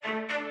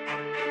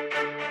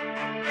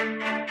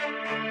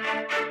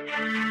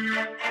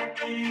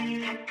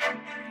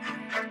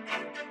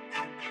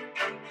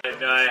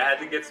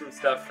get some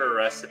stuff for a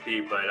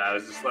recipe, but I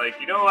was just like,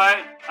 you know what?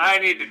 I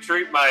need to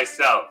treat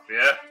myself.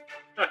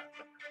 Yeah.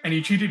 And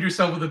you treated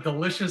yourself with a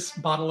delicious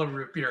bottle of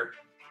root beer.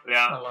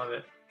 Yeah. I love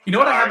it. You know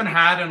what I haven't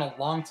had in a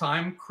long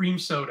time? Cream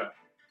soda.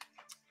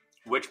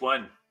 Which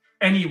one?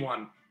 Any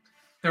one.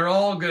 They're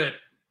all good.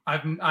 I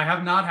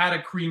have not had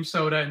a cream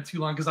soda in too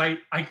long because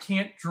I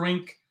can't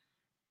drink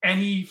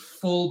any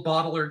full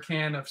bottle or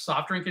can of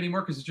soft drink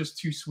anymore because it's just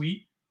too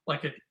sweet.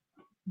 Like it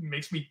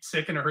makes me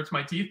sick and it hurts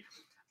my teeth.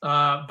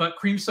 But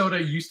cream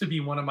soda used to be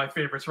one of my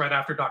favorites right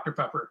after Dr.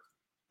 Pepper.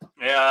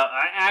 Yeah,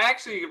 I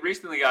actually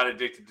recently got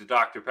addicted to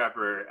Dr.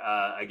 Pepper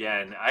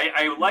again.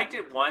 I liked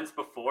it once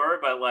before,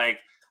 but like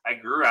I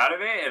grew out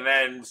of it, and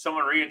then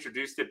someone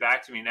reintroduced it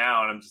back to me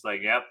now, and I'm just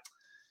like, yep,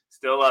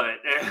 still love it.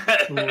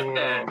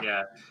 And,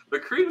 yeah,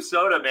 but cream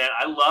soda, man,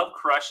 I love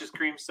Crush's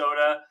cream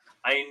soda.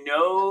 I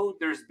know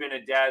there's been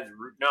a Dad's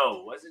root.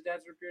 No, was it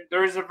Dad's root beer?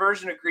 There is a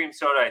version of cream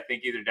soda. I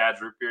think either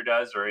Dad's root beer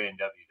does or A&W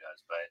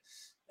does, but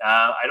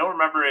I don't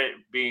remember it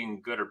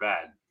being good or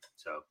bad.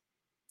 So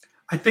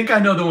I think I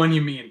know the one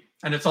you mean,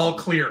 and it's all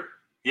clear.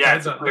 Yeah,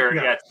 it's clear.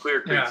 Yeah, it's clear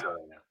cream soda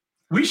now.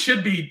 We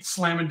should be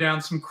slamming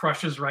down some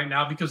Crushes right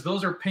now because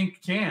those are pink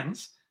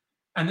cans,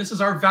 and this is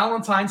our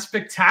Valentine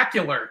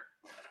Spectacular.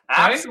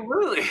 Right?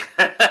 Absolutely.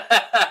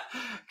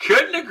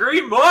 Couldn't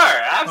agree more.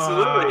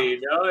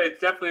 Absolutely.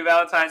 It's definitely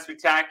Valentine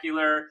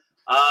Spectacular.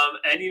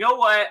 And you know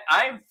what?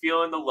 I am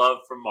feeling the love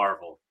from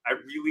Marvel. I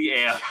really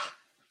am.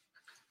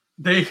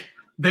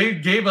 They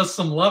gave us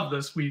some love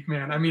this week,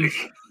 man. I mean,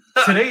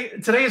 today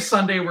is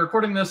Sunday. We're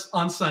recording this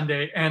on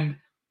Sunday, and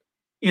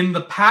in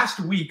the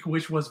past week,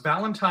 which was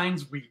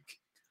Valentine's week,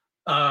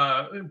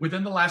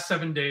 within the last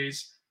 7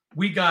 days,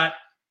 we got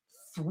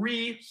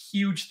 3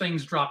 huge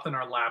things dropped in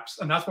our laps,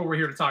 and that's what we're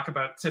here to talk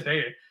about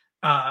today.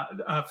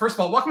 First of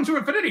all, welcome to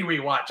Infinity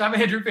Rewatch. I'm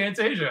Andrew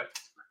Fantasia.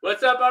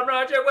 What's up? I'm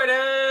Roger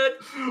Whitted.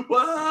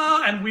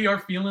 Well, and we are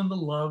feeling the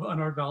love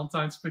on our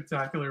Valentine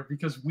Spectacular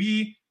because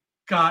we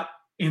got,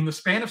 in the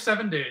span of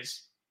 7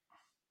 days,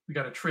 we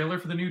got a trailer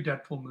for the new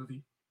Deadpool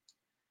movie.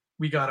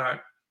 We got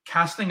a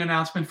casting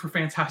announcement for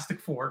Fantastic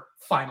Four,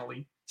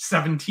 finally,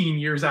 17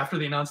 years after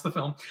they announced the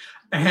film.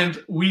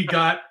 And we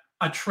got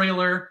a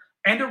trailer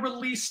and a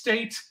release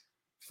date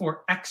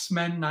for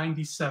X-Men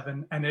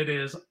 97. And it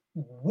is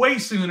way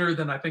sooner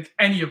than I think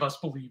any of us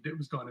believed it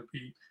was going to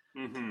be.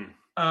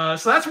 Mm-hmm.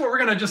 So that's what we're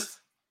going to just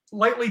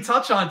lightly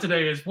touch on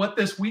today, is what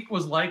this week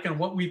was like and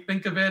what we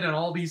think of it and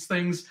all these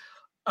things.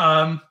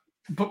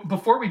 But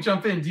before we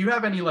jump in, do you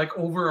have any like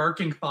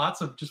overarching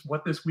thoughts of just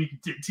what this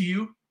week did to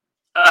you?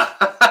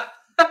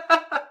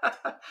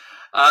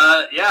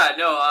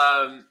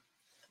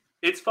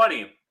 It's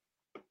funny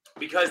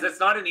because that's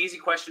not an easy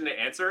question to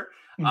answer.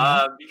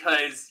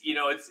 Because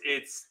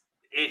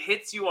it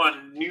hits you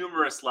on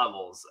numerous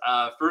levels.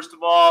 First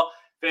of all,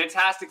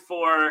 Fantastic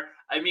Four,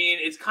 I mean,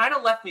 it's kind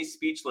of left me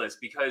speechless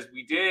because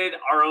we did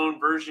our own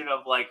version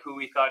of like who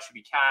we thought should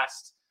be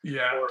cast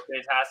for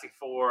Fantastic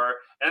Four.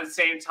 And at the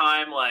same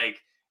time,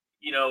 like,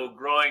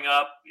 growing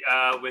up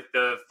with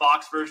the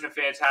Fox version of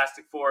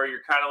Fantastic Four,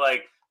 you're kind of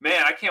like,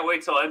 man, I can't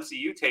wait till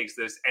MCU takes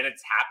this. And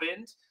it's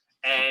happened.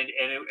 And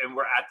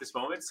we're at this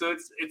moment. So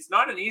it's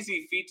not an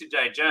easy feat to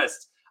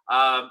digest.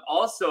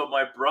 Also,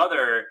 my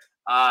brother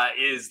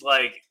is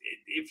like,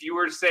 if you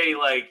were to say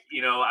like,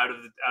 out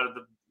of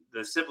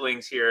the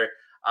siblings here,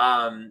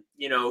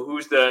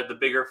 who's the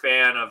bigger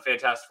fan of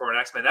Fantastic Four and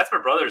X-Men? That's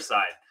my brother's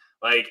side.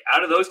 Like,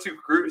 out of those two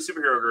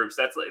superhero groups,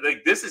 that's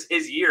like this is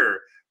his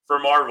year for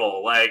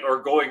Marvel, like,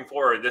 or going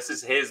forward, this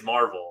is his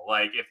Marvel.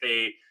 Like,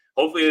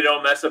 hopefully they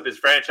don't mess up his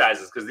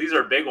franchises because these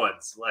are big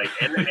ones. Like,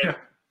 and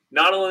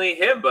not only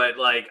him, but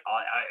like,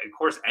 of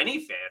course, any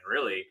fan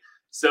really.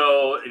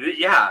 So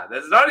yeah,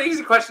 that's not an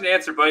easy question to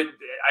answer, but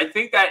I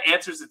think that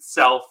answers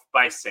itself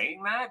by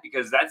saying that,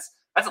 because that's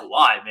a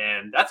lot,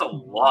 man. That's a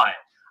lot.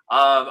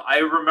 I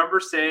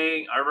remember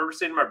saying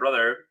to my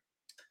brother,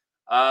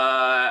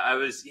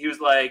 he was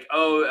like,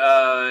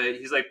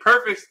 he's like,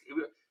 perfect.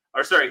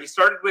 Or sorry, he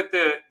started with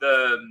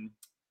how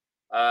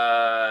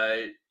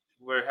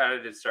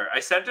did it start?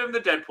 I sent him the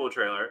Deadpool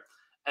trailer,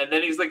 and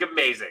then he's like,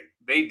 amazing,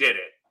 they did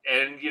it.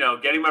 And,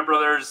 getting my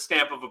brother's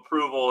stamp of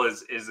approval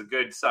is a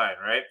good sign,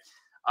 right?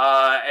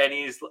 And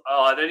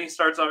then he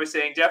starts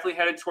obviously saying, definitely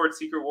headed towards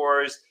Secret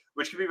Wars,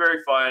 which could be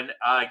very fun.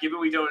 Given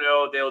we don't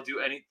know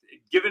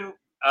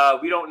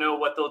we don't know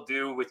what they'll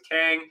do with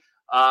Kang,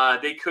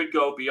 they could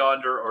go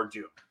beyond or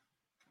Doom,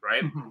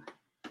 right? Mm-hmm.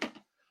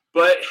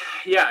 But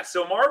yeah,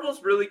 so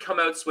Marvel's really come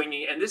out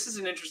swinging, and this is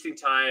an interesting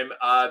time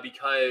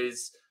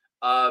because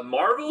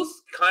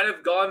Marvel's kind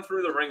of gone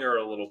through the ringer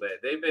a little bit.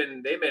 They've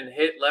been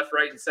hit left,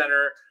 right, and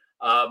center.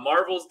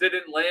 Marvel's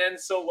didn't land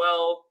so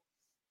well,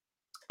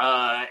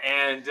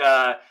 and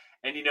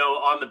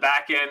on the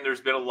back end,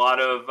 there's been a lot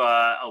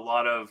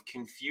of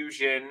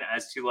confusion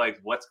as to like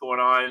what's going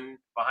on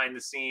behind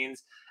the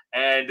scenes.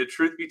 And the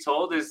truth be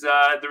told is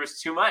there was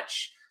too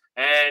much.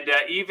 And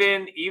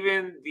even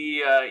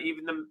the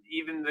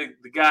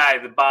guy,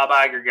 the Bob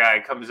Iger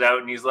guy, comes out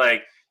and he's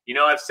like,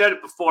 I've said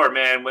it before,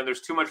 man, when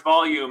there's too much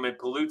volume, it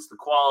pollutes the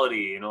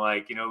quality.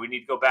 We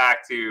need to go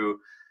back to,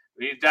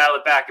 we need to dial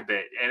it back a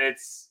bit. And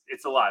it's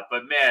a lot.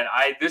 But man,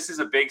 this is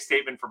a big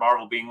statement for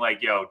Marvel being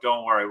like, yo,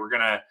 don't worry. We're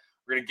going to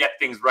get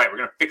things right. We're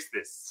going to fix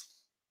this.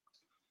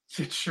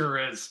 It sure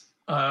is.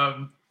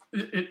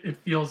 It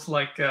feels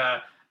like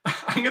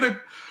I'm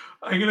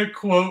gonna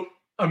quote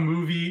a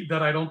movie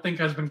that I don't think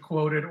has been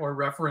quoted or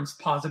referenced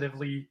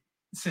positively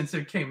since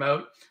it came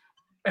out,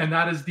 and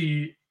that is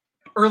the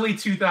early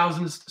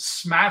 2000s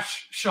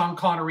smash Sean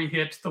Connery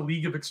hit, The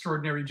League of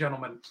Extraordinary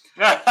Gentlemen.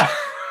 There's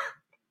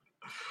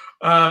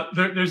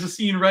a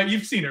scene, right?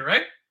 You've seen it,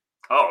 right?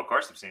 Oh, of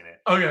course I've seen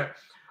it. Okay.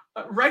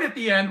 Right at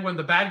the end when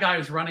the bad guy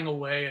is running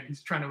away and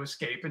he's trying to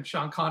escape, and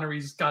Sean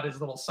Connery's got his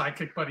little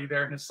sidekick buddy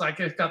there, and his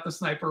sidekick got the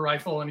sniper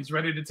rifle and he's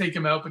ready to take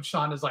him out, but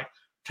Sean is like,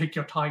 take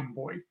your time,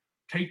 boy.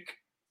 Take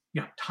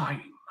your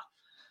time.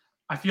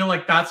 I feel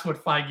like that's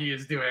what Feige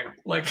is doing.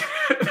 Like,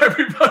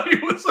 everybody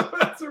was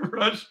about to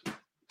rush.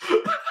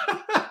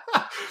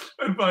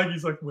 And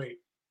Feige's like, wait,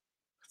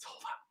 let's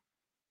hold up.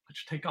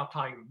 Let's take our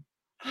time.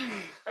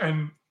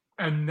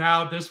 And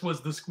now this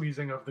was the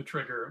squeezing of the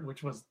trigger,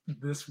 which was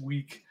this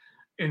week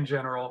in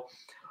general.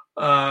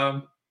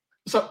 So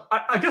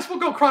I guess we'll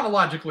go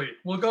chronologically.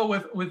 We'll go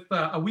with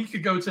a week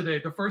ago today,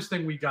 the first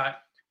thing we got,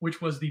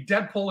 which was the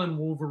Deadpool and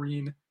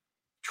Wolverine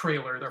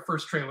trailer, their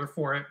first trailer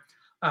for it.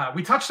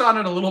 We touched on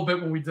it a little bit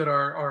when we did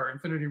our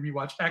Infinity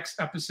Rewatch X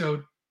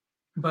episode,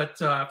 but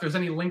if there's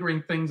any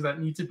lingering things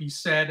that need to be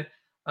said,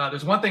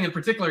 there's one thing in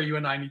particular you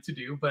and I need to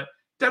do, but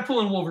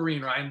Deadpool and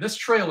Wolverine, Ryan, this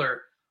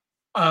trailer,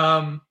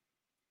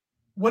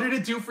 what did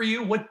it do for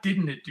you? What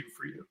didn't it do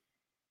for you?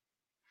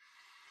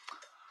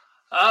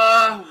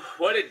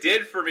 What it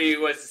did for me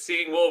was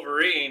seeing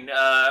Wolverine,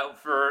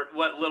 for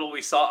what little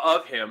we saw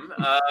of him.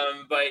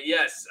 But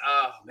yes,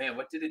 man,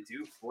 what did it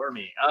do for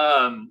me?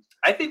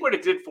 I think what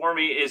it did for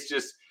me is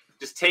just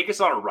take us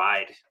on a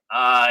ride.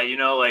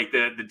 Like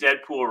the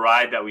Deadpool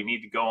ride that we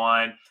need to go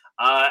on.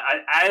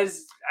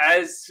 As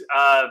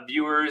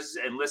viewers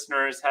and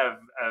listeners have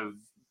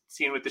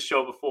seen with the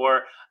show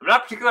before, I'm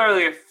not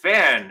particularly a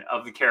fan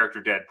of the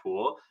character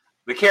Deadpool.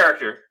 The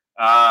character.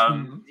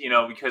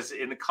 Because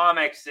in the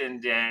comics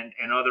and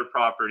other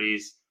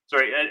properties,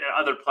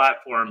 other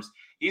platforms,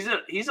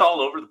 he's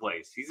all over the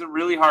place. He's a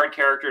really hard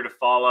character to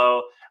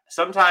follow.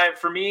 Sometimes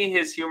for me,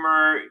 his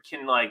humor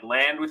can like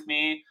land with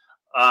me,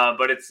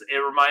 but it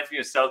reminds me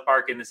of South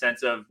Park in the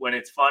sense of when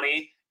it's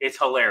funny, it's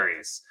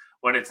hilarious.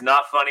 When it's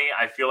not funny,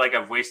 I feel like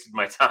I've wasted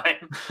my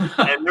time.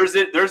 And there's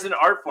an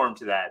art form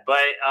to that. But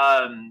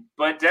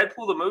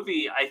Deadpool the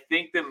movie, I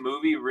think the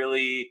movie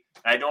really,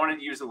 I don't want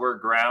to use the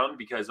word ground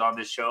because on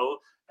this show,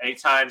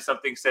 anytime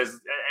someone says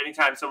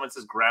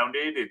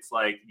grounded, it's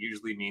like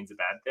usually means a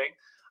bad thing.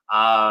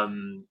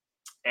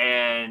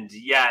 And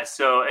yeah,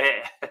 so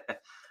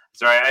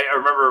sorry, I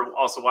remember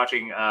also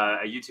watching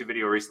a YouTube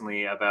video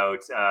recently about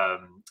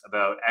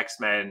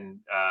X-Men,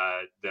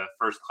 the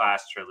First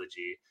Class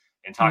trilogy,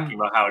 and talking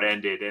about how it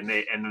ended, and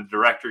the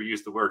director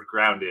used the word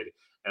grounded.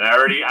 And I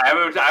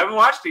haven't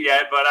watched it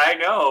yet, but I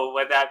know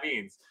what that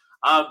means.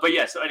 But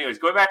yeah, so anyways,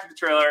 going back to the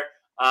trailer,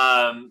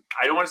 I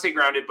don't want to say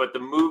grounded, but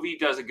the movie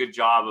does a good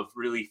job of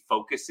really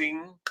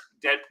focusing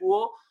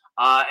Deadpool,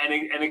 and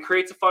it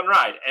creates a fun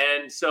ride.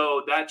 And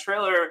so that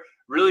trailer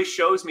really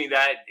shows me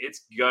that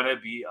it's gonna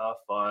be a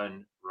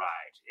fun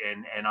ride.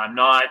 And I'm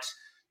not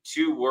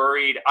too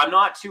worried. I'm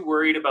not too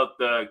worried about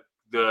the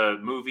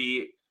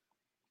movie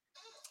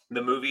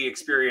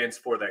experience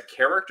for the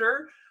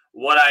character.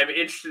 What I'm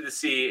interested to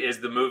see is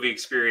the movie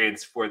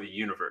experience for the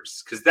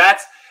universe, because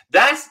that's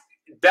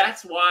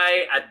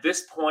why at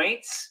this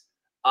point,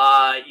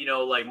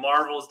 like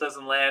Marvel's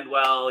doesn't land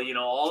well.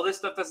 All this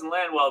stuff doesn't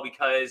land well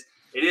because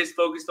it is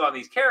focused on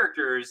these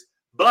characters,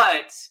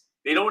 but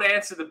they don't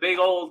answer the big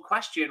old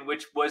question,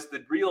 which was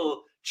the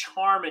real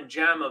charm and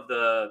gem of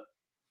the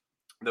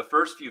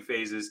first few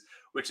phases,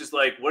 which is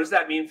like, what does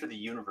that mean for the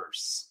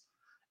universe?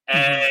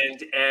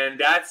 And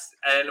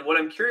what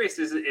I'm curious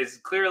is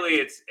clearly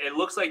it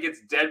looks like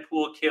it's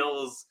Deadpool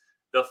kills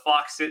the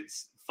Fox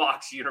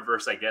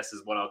universe, I guess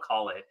is what I'll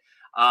call it.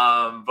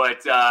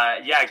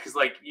 Yeah, because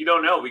like you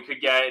don't know, we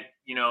could get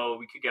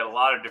a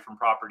lot of different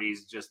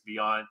properties just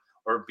beyond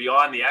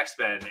the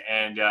X-Men,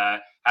 and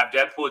have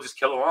Deadpool just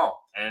kill them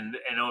all, and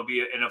it'll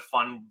be in a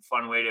fun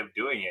way of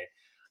doing it.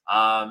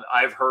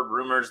 I've heard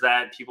rumors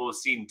that people have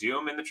seen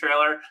Doom in the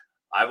trailer.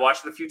 I've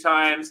watched it a few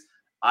times.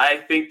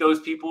 I think those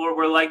people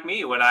were like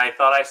me when I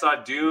thought I saw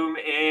Doom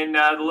in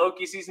the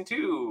Loki season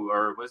 2,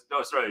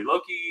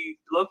 Loki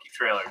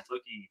trailer,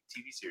 Loki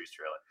TV series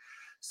trailer.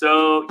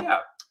 So yeah,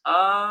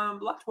 a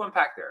lot to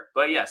unpack there.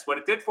 But yes, what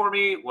it did for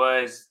me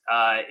was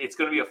it's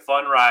going to be a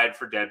fun ride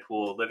for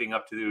Deadpool, living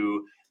up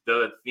to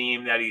the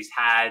theme that he's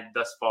had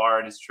thus far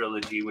in his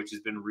trilogy, which has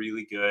been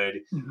really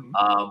good.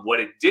 What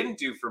it didn't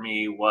do for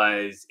me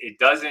was it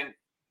doesn't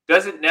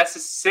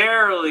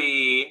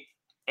necessarily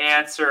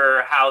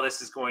answer how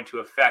this is going to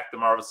affect the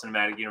Marvel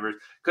Cinematic Universe,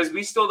 because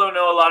we still don't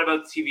know a lot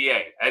about the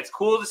TVA. It's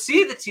cool to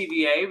see the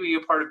TVA be a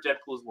part of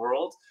Deadpool's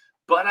world,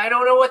 but I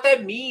don't know what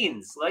that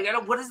means. Like,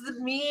 what does it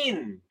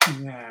mean?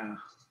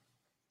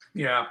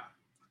 Yeah.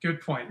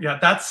 Good point. Yeah,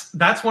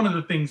 that's one of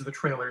the things the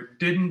trailer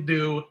didn't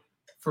do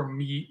for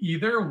me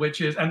either,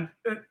 which is, and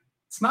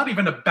it's not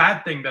even a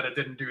bad thing that it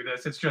didn't do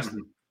this. It's just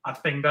a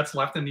thing that's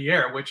left in the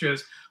air, which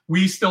is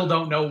we still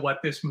don't know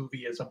what this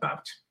movie is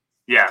about.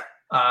 Yeah.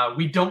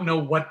 We don't know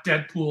what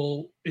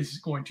Deadpool is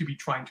going to be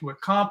trying to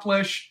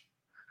accomplish.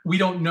 We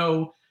don't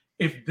know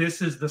if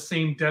this is the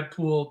same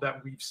Deadpool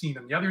that we've seen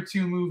in the other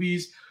two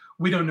movies.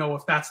 We don't know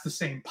if that's the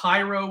same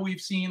Pyro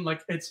we've seen.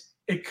 Like,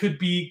 it could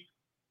be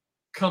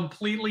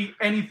completely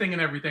anything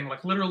and everything.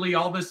 Like, literally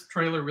all this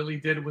trailer really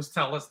did was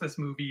tell us this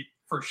movie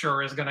for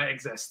sure is going to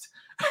exist.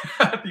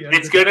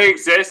 It's going to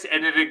exist,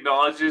 and it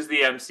acknowledges the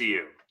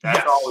MCU.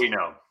 That's all we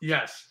know.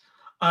 Yes.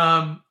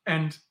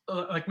 And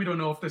like, we don't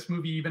know if this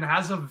movie even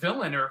has a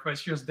villain or if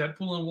it's just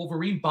Deadpool and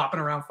Wolverine bopping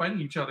around fighting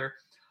each other.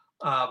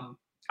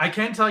 I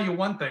can tell you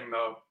one thing,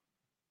 though.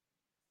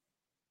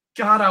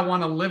 God, I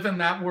want to live in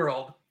that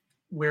world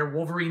where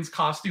Wolverine's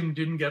costume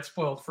didn't get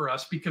spoiled for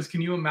us, because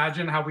can you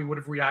imagine how we would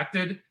have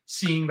reacted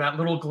seeing that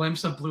little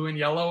glimpse of blue and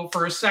yellow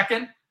for a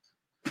second?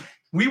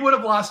 We would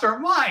have lost our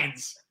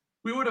minds.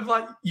 We would have,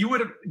 like, you would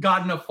have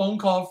gotten a phone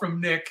call from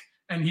Nick,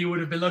 and he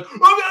would have been like,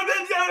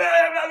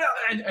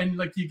 and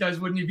like, you guys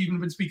wouldn't have even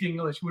been speaking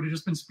English. You would have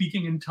just been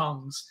speaking in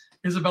tongues.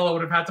 Isabella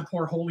would have had to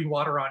pour holy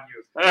water on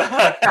you.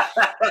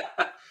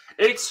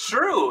 It's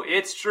true.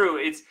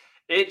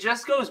 It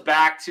just goes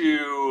back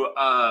to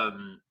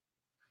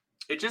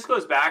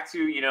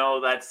you know,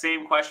 that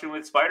same question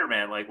with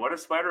Spider-Man. Like, what if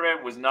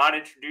Spider-Man was not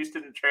introduced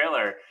in the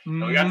trailer?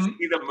 And we got to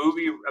see the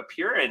movie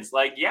appearance.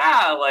 Like,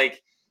 yeah,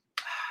 like,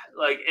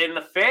 and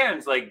the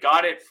fans like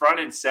got it front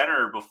and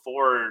center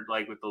before,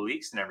 like, with the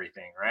leaks and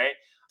everything, right?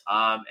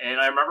 And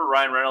I remember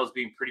Ryan Reynolds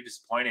being pretty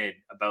disappointed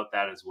about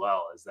that as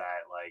well, is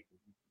that, like,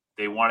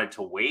 they wanted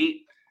to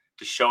wait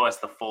to show us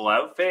the full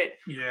outfit.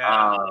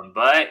 Yeah.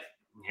 But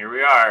here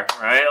we are,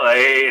 right? Like,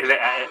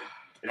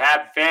 it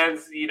had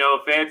fans, you know,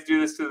 fans do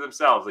this to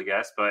themselves, I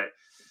guess. But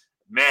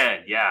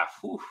man, yeah.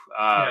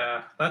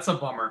 Yeah, that's a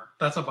bummer.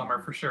 That's a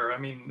bummer for sure. I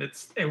mean,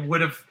 it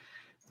would have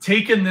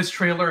taken this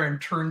trailer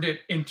and turned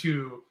it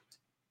into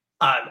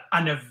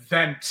an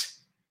event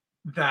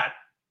that,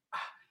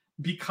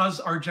 because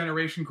our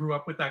generation grew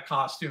up with that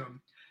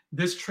costume,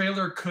 this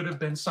trailer could have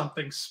been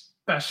something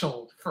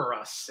special for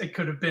us. It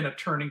could have been a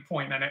turning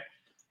point, and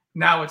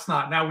now it's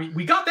not. Now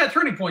we got that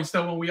turning point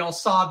still when we all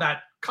saw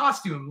that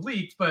costume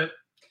leaked, but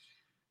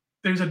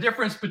there's a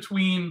difference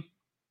between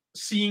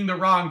seeing the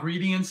raw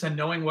ingredients and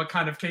knowing what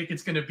kind of cake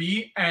it's going to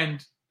be,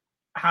 and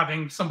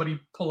having somebody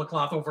pull a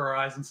cloth over our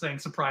eyes and saying,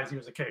 "Surprise,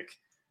 here's a cake."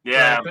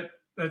 Yeah. But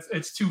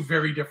it's two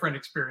very different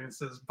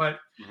experiences, but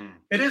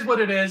it is what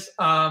it is.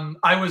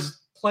 I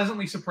was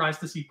pleasantly surprised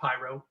to see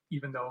Pyro,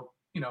 even though,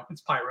 you know,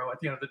 it's Pyro at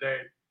the end of the day.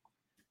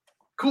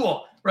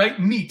 Cool, right?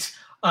 Neat.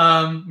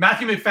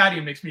 Matthew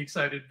McFadden makes me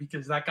excited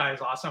because that guy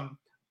is awesome.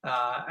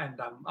 And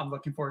I'm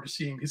looking forward to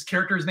seeing his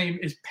character's name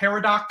is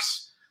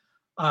Paradox.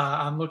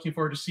 I'm looking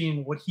forward to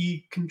seeing what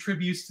he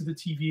contributes to the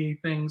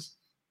TVA things.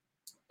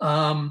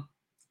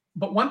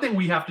 But one thing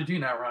we have to do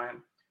now,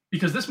 Ryan,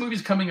 because this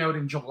movie's coming out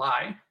in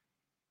July,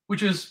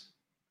 which is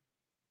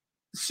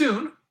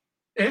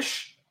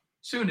soonish.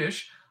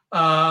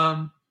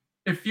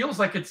 It feels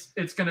like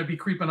it's going to be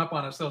creeping up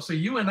on us, though. So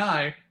you and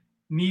I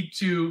need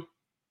to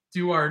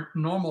do our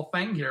normal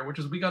thing here, which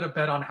is we got to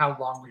bet on how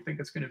long we think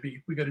it's going to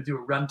be. We got to do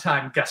a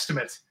runtime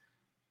guesstimate.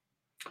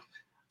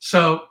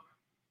 So,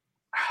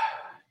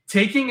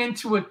 taking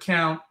into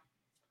account,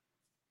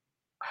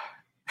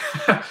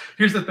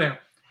 here's the thing.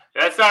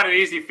 That's not an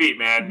easy feat,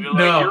 man.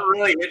 You're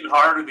really hitting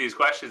hard with these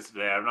questions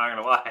today. I'm not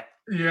gonna lie.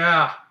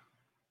 Yeah.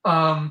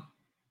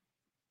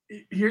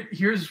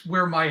 Here's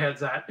where my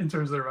head's at in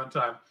terms of the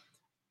runtime.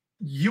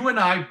 You and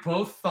I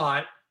both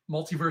thought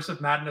Multiverse of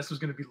Madness was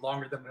going to be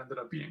longer than it ended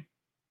up being,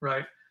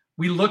 right?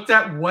 We looked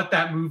at what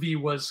that movie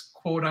was,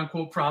 quote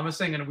unquote,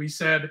 promising, and we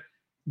said,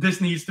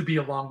 this needs to be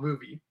a long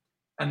movie.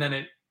 And then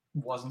it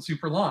wasn't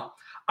super long.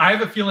 I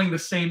have a feeling the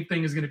same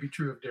thing is going to be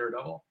true of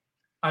Daredevil.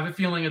 I have a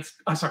feeling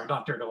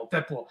not Daredevil,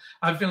 Deadpool.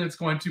 I have a feeling it's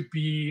going to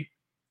be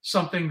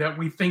something that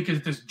we think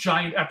is this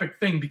giant epic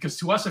thing, because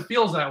to us it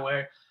feels that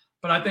way.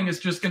 But I think it's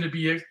just going to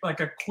be like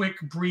a quick,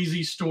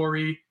 breezy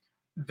story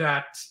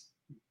that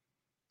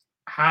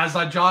has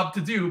a job to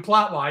do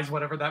plot-wise,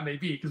 whatever that may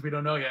be, because we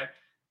don't know yet.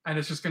 And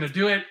it's just going to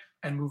do it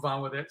and move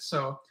on with it.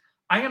 So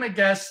I'm going to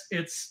guess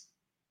it's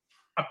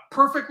a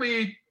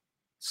perfectly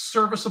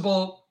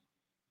serviceable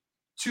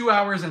 2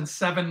 hours and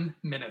 7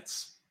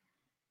 minutes.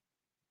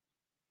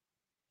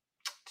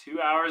 2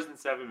 hours and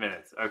 7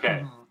 minutes.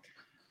 Okay.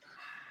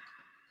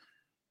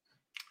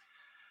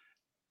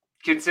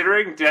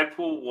 Considering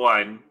Deadpool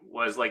 1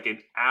 was like an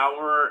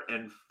hour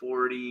and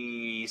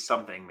 40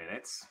 something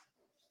minutes,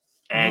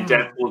 and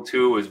Deadpool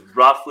 2 was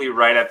roughly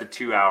right at the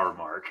 2 hour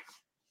mark.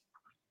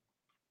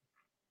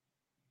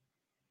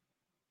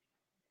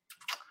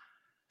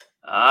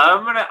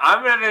 I'm gonna,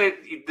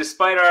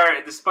 despite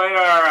our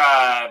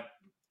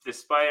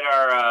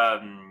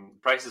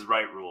Price is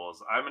Right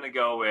rules, I'm gonna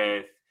go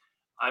with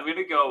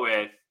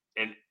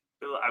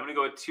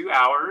 2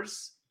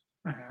 hours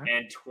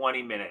and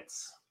 20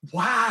 minutes.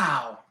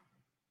 Wow,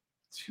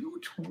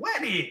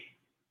 220.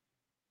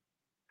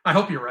 I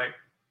hope you're right.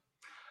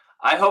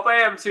 I hope I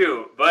am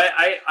too, but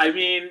I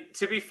mean,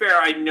 to be fair,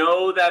 I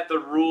know that the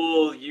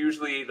rule of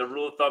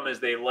thumb is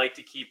they like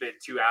to keep it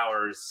 2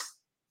 hours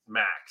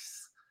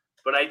max.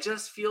 But I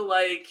just feel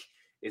like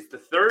it's the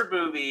third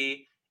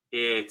movie.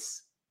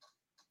 There's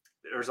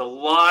a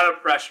lot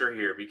of pressure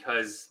here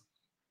because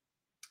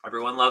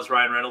everyone loves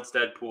Ryan Reynolds'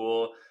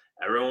 Deadpool.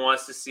 Everyone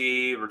wants to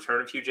see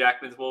Return of Hugh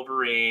Jackman's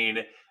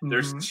Wolverine.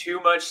 There's too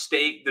much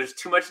stake. There's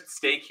too much at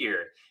stake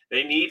here.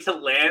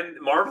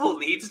 Marvel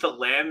needs to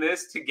land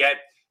this to get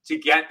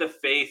the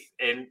faith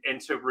and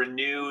to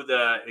renew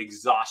the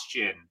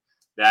exhaustion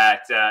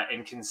that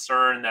and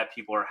concern that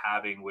people are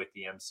having with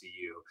the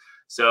MCU.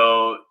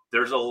 So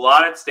there's a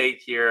lot at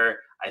stake here.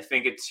 I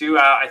think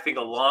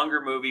a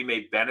longer movie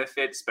may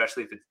benefit,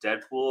 especially if it's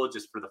Deadpool,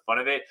 just for the fun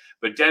of it.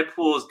 But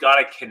Deadpool's got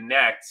to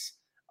connect,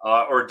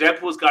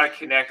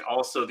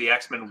 also the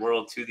X-Men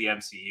world to the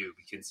MCU,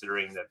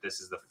 considering that this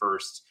is the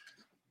first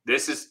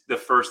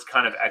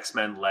kind of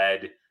X-Men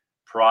led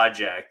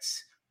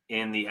project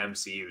in the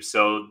MCU.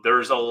 So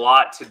there's a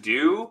lot to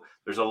do.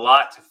 There's a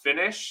lot to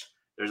finish.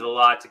 There's a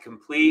lot to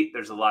complete.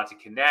 There's a lot to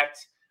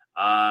connect.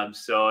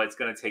 So it's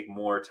going to take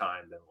more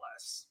time than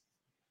less.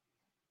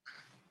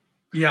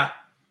 Yeah,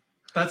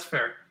 that's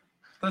fair.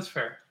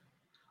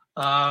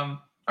 All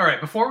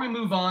right, before we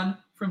move on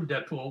from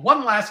Deadpool,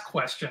 one last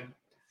question.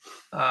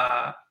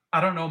 I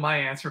don't know my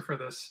answer for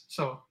this,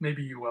 so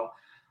maybe you will.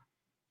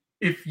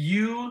 If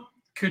you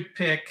could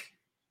pick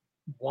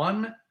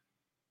one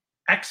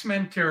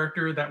X-Men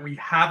character that we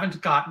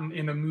haven't gotten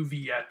in a movie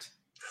yet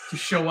to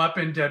show up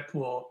in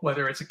Deadpool,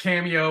 whether it's a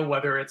cameo,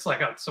 whether it's like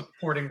a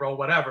supporting role,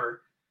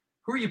 whatever,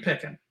 who are you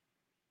picking?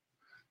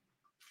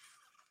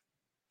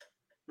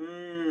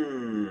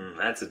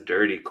 That's a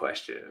dirty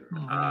question.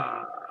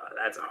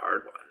 That's a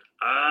hard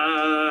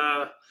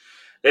one.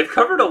 They've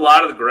covered a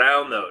lot of the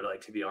ground, though. Like,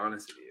 to be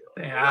honest with you,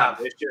 they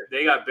have.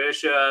 They got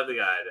Bishop. They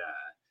got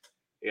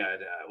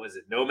was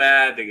it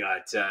Nomad? They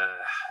got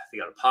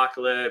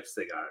Apocalypse.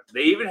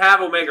 They even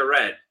have Omega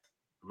Red.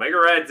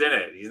 Omega Red's in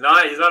it. He's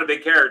not a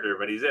big character,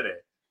 but he's in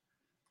it.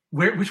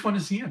 Which one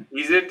is he in?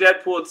 He's in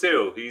Deadpool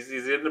 2. He's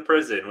in the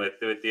prison with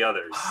the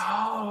others.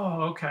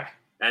 Oh, okay.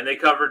 And they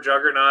covered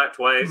Juggernaut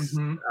twice.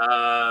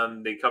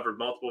 They covered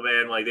Multiple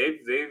Man. Like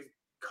they've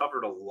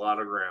covered a lot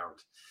of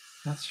ground.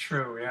 That's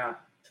true. Yeah.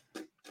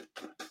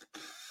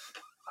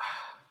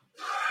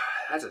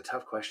 That's a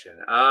tough question.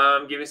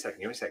 Give me a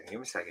second.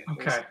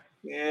 Okay.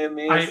 Give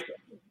me a second.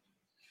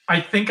 I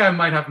think I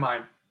might have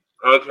mine.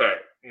 Okay.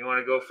 You want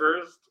to go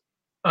first?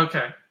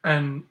 Okay.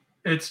 And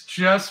it's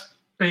just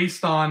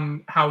based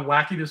on how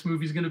wacky this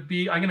movie's going to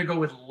be. I'm going to go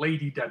with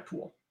Lady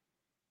Deadpool.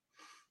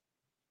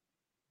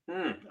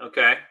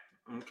 Okay.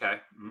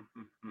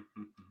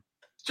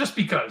 Just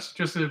because.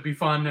 Just to be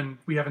fun, and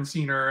we haven't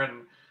seen her,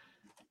 and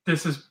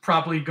this is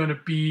probably going to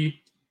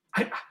be...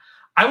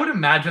 I would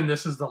imagine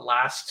this is the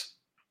last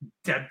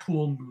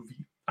Deadpool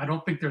movie. I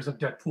don't think there's a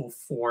Deadpool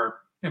 4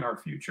 in our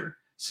future.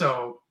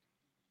 So,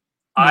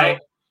 while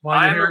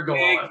you're here, go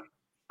on.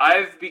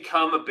 I've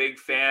become a big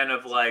fan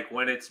of, like,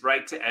 when it's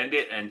right to end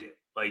it, end it.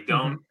 Like,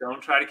 don't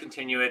try to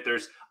continue it.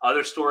 There's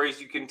other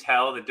stories you can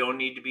tell that don't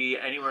need to be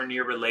anywhere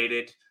near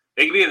related.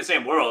 They can be in the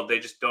same world. They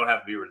just don't have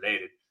to be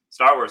related.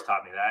 Star Wars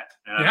taught me that,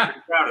 and I'm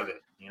pretty proud of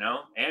it. You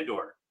know,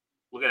 Andor.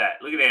 Look at that.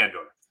 Look at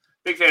Andor.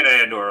 Big fan of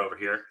Andor over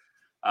here.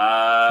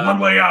 One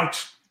Way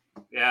Out.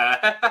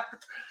 Yeah.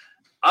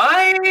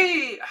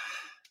 I'm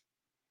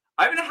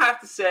gonna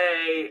have to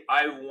say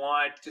I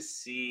want to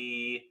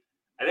see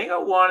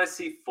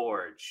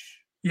Forge.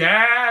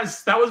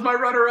 Yes, that was my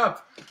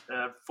runner-up.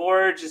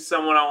 Forge is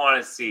someone I want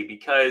to see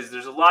because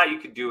there's a lot you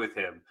could do with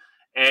him,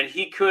 and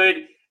he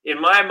could, in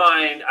my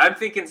mind, I'm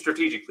thinking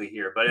strategically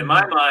here, but in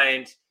my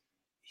mind,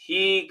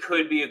 he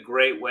could be a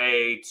great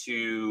way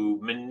to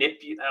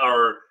manipulate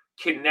or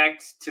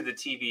connect to the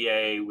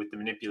TVA with the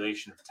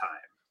manipulation of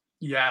time.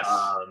 Yes.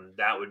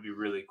 That would be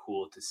really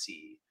cool to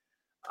see.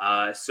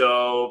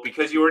 So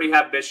because you already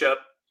have Bishop,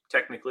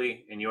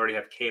 technically, and you already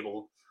have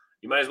Cable,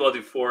 you might as well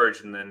do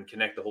Forge and then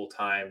connect the whole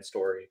time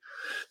story.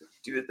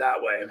 Do it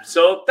that way.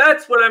 So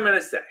that's what I'm going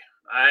to say.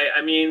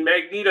 I mean,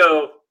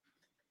 Magneto,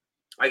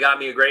 I got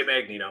me a great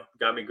Magneto.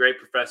 Got me great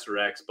Professor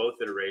X,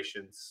 both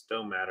iterations.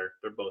 Don't matter.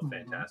 They're both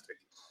fantastic.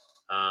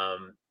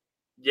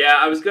 Yeah,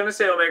 I was going to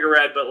say Omega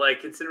Red, but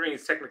like considering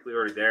he's technically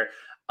already there,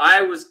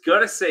 I was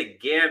going to say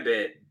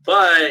Gambit,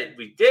 but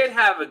we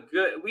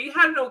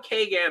had an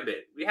okay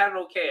Gambit.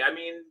 I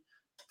mean,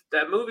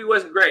 that movie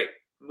wasn't great.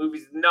 The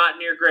movie's not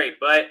near great,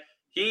 but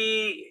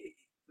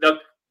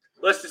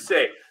let's just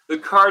say the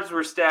cards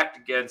were stacked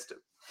against him.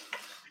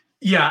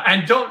 Yeah,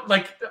 and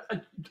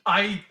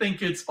I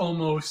think it's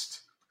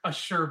almost a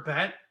sure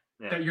bet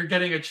that you're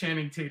getting a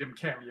Channing Tatum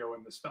cameo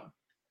in this film.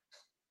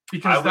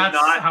 Because that's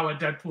how a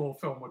Deadpool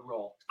film would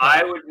roll.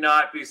 I would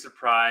not be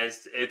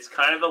surprised. It's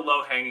kind of the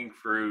low-hanging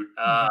fruit.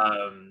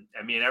 I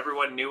mean,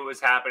 everyone knew it was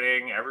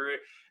happening.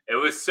 It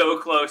was so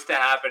close to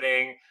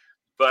happening.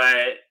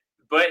 But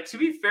to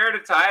be fair to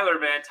Tyler,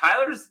 man,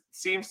 Tyler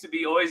seems to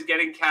be always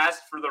getting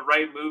cast for the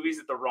right movies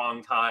at the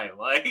wrong time.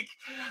 Like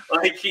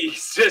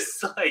he's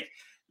just like,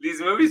 these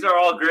movies are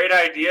all great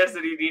ideas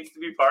that he needs to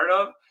be part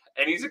of.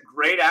 And he's a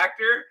great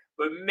actor.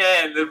 But,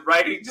 man, the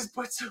writing just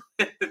puts him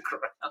in the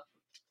ground.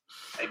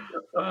 I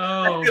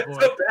feel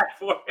so bad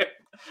for him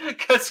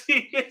because he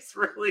is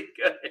really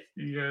good.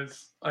 He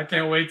is. I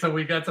can't wait till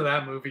we get to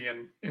that movie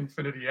in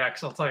Infinity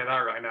X. I'll tell you that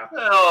right now.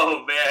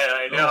 Oh man,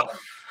 I know. Oh.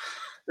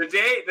 The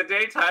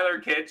day Tyler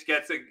Kitsch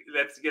gets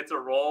a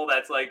role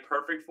that's like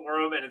perfect for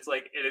him, and it's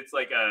like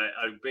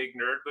a big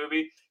nerd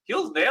movie,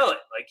 he'll nail it.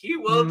 Like he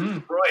will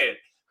destroy it.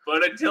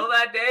 But until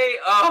that day,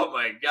 oh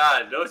my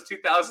God, those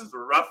 2000s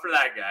were rough for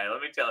that guy.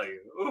 Let me tell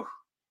you. Ooh.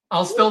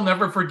 I'll still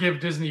never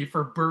forgive Disney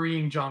for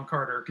burying John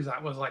Carter because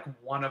that was like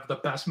one of the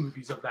best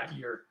movies of that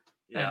year.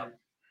 Yeah.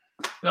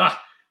 And,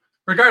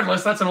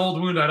 regardless, that's an old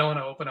wound I don't want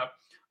to open up.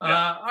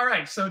 Yeah. All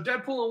right. So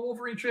Deadpool and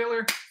Wolverine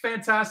trailer,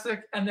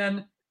 fantastic. And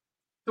then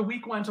the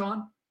week went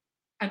on.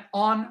 And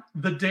on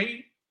the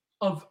day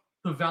of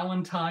the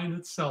Valentine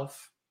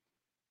itself,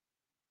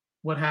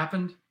 what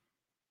happened?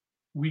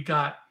 We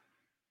got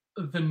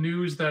the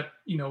news that,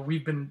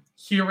 we've been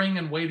hearing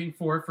and waiting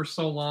for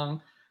so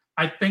long.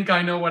 I think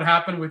I know what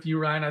happened with you,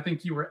 Ryan. I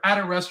think you were at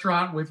a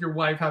restaurant with your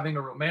wife having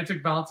a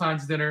romantic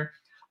Valentine's dinner,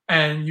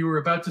 and you were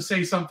about to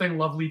say something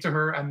lovely to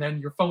her, and then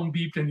your phone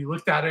beeped, and you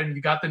looked at it, and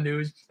you got the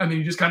news, and then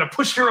you just kind of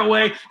pushed her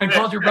away and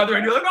called your brother,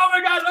 and you're like, oh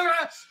my God, look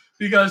at that.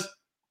 Because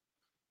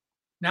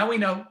now we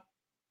know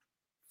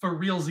for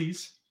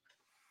realsies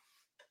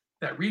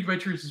that Reed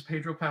Richards is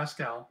Pedro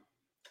Pascal,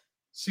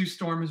 Sue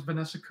Storm is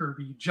Vanessa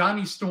Kirby,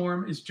 Johnny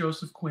Storm is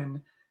Joseph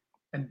Quinn,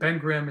 and Ben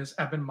Grimm is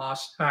Eben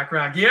Moss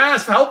Backrack.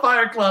 Yes,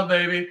 Hellfire Club,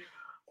 baby.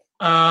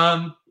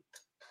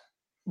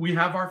 We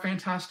have our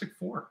Fantastic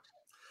Four.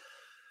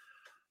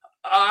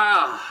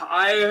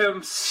 I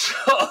am so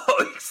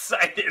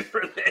excited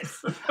for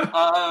this.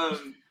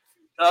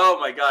 Oh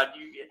my God.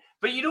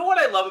 But you know what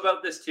I love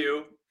about this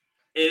too?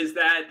 Is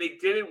that they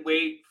didn't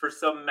wait for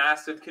some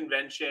massive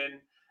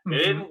convention. They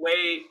didn't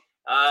wait.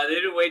 They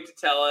didn't wait to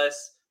tell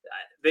us.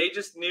 They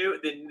just knew.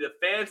 The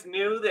fans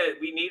knew that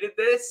we needed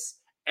this.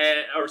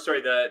 The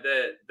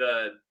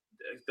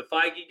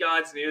Feige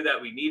gods knew that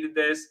we needed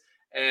this,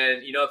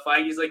 and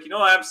Feige's like,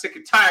 I'm sick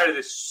and tired of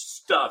this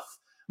stuff.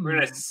 We're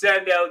gonna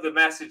send out the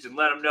message and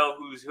let them know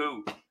who's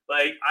who.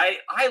 Like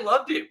I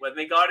loved it when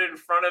they got it in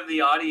front of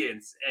the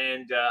audience,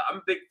 and I'm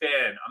a big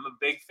fan. I'm a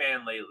big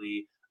fan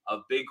lately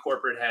of big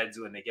corporate heads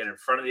when they get in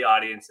front of the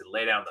audience and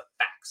lay down the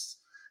facts.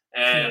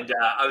 And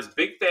I was a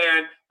big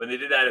fan when they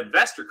did that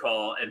investor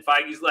call, and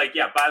Feige's like,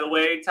 yeah, by the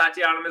way,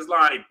 Tatiana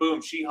Maslany,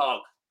 boom,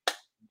 She-Hulk.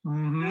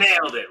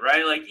 Nailed it,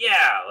 right? Like,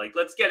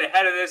 let's get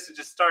ahead of this and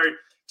just start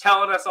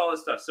telling us all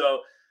this stuff.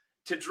 So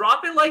to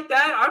drop it like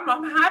that,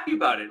 I'm happy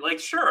about it. Like,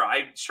 sure,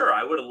 I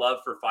would have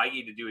loved for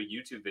Feige to do a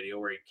YouTube video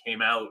where he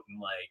came out and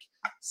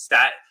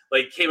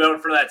came out in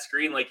front of that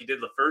screen like he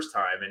did the first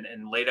time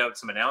and laid out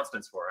some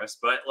announcements for us.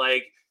 But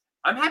like,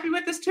 I'm happy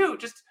with this too.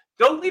 Just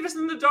don't leave us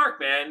in the dark,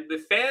 man. The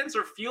fans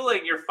are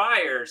fueling your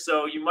fire,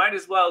 so you might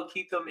as well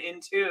keep them in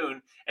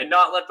tune and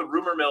not let the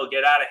rumor mill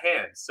get out of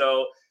hand.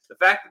 So the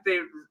fact that they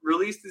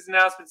released these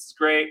announcements is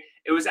great.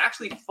 It was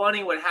actually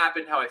funny what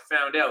happened, how I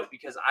found out,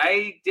 because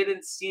I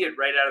didn't see it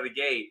right out of the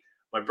gate.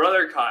 My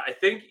brother I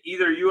think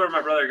either you or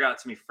my brother got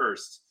to me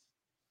first.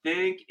 I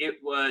think it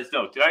was,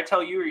 did I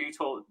tell you or you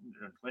told?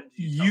 When did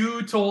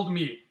you told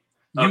me.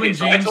 You and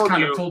James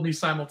kind of told me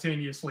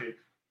simultaneously.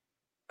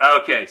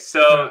 Okay,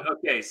 so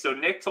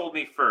Nick told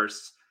me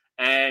first,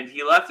 and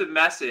he left a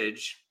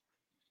message.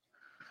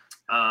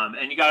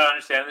 And you got to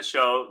understand the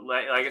show.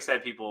 Like I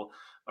said, people,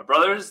 my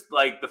brother's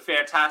like the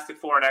Fantastic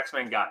Four and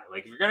X-Men guy.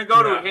 Like, if you're gonna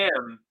go to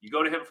him, you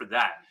go to him for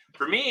that.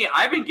 For me,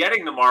 I've been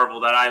getting the Marvel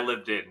that I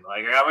lived in.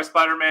 Like, I got my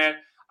Spider-Man,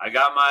 I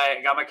got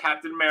my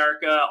Captain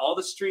America, all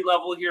the street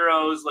level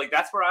heroes. Like,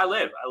 that's where I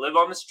live. I live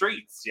on the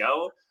streets,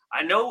 yo.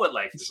 I know what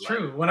life is like. It's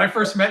true. When I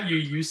first met you,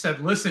 you said,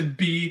 "Listen,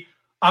 B,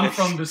 I'm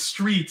from the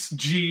streets,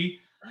 G,"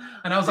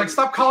 and I was like,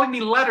 "Stop calling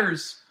me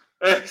letters."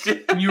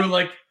 And you were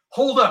like,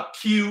 "Hold up,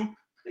 Q."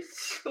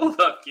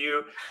 Hold up,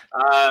 Q.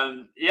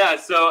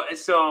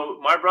 So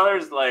my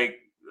brother's kind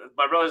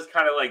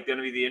of like going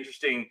to be the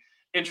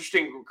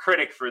interesting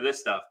critic for this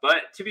stuff.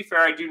 But to be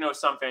fair, I do know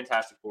some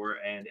Fantastic Four,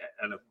 and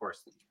of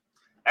course,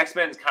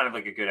 X-Men is kind of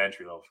like a good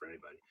entry level for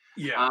anybody.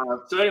 Yeah.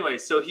 So anyway,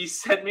 so he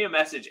sent me a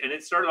message, and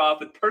it started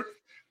off with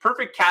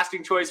perfect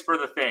casting choice for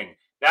the Thing.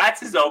 That's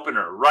his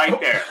opener right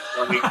there.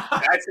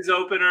 That's his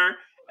opener,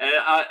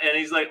 and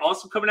he's like,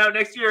 also coming out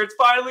next year. It's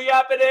finally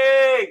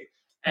happening.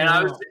 And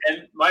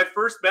and my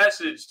first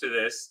message to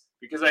this,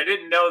 because I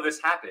didn't know this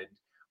happened,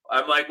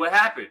 I'm like, what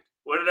happened?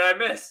 What did I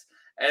miss?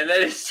 And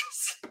then it's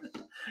just,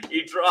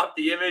 he dropped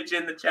the image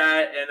in the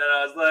chat, and then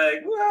I was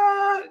like,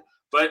 what?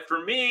 But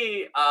for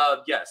me,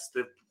 yes,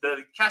 the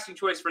casting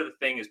choice for the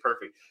Thing is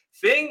perfect.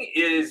 Thing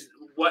is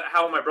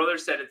how my brother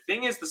said it.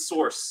 Thing is the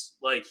source.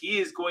 Like, he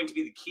is going to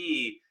be the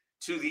key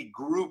to the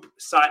group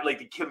side, like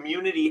the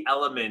community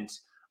element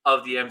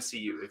of the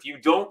MCU. If you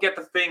don't get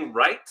the Thing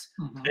right,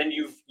 then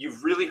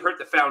you've really hurt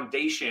the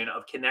foundation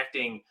of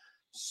connecting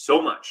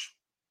so much.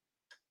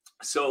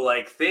 So,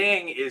 like,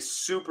 Thing is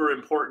super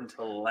important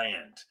to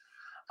land.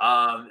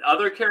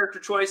 Other character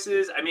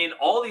choices, I mean,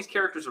 all these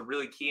characters are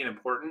really key and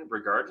important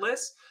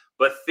regardless,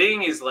 but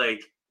Thing is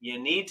like, you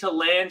need to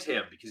land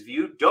him, because if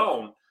you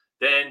don't,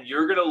 then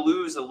you're going to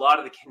lose a lot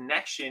of the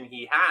connection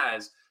he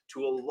has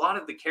to a lot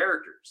of the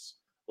characters.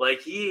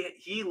 Like,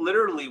 he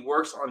literally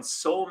works on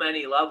so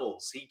many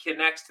levels. He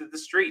connects to the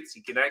streets.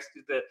 He connects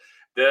to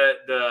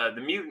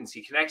the mutants.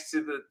 He connects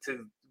to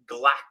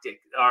galactic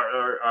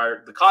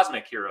or the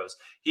cosmic heroes.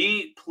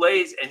 He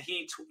plays and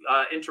he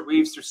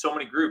interweaves through so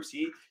many groups.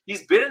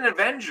 He's been an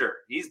Avenger.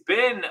 He's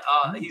been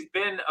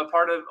a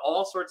part of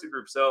all sorts of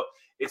groups. So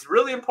it's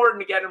really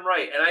important to get him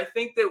right. And I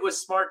think that it was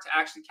smart to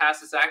actually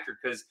cast this actor,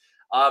 because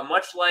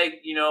much like,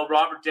 you know,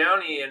 Robert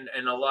Downey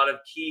and a lot of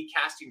key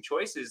casting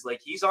choices,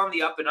 like, he's on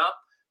the up and up.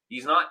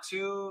 He's not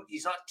too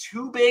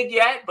big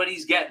yet, but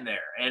he's getting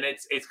there, and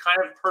it's kind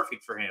of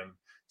perfect for him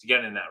to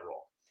get in that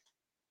role.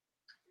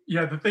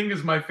 Yeah, the Thing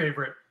is my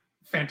favorite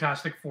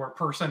Fantastic Four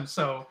person,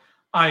 so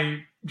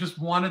I just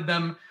wanted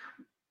them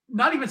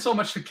not even so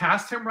much to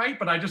cast him right,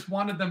 but I just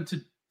wanted them to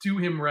do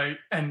him right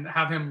and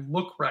have him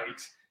look right.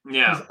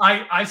 Yeah,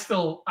 I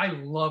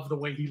love the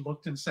way he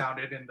looked and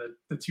sounded in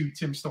the two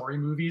Tim Story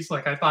movies.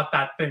 Like, I thought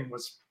that Thing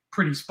was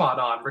pretty spot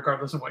on,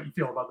 regardless of what you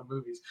feel about the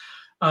movies.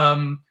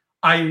 I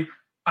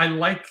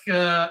like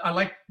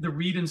the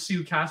Reed and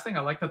Sue casting.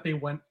 I like that they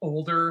went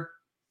older,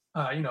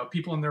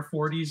 people in their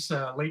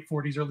 40s, late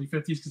 40s, early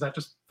 50s, because that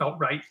just felt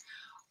right.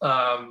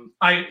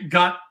 I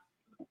got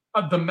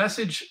the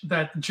message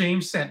that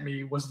James sent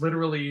me was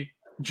literally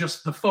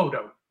just the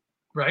photo,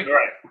 right?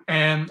 Right.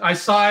 And I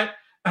saw it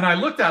and I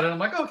looked at it. And I'm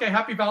like, okay,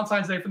 Happy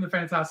Valentine's Day from the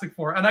Fantastic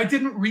Four. And I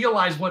didn't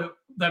realize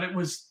that it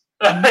was.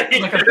 Like, I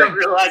didn't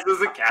realize it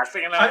was a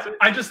casting announcement.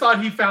 I just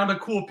thought he found a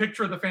cool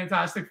picture of the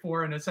Fantastic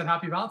Four and it said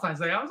Happy Valentine's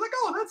Day. I was like,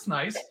 oh, that's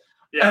nice.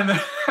 Yeah.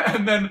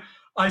 And then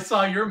I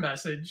saw your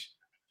message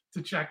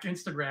to check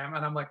Instagram,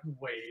 and I'm like,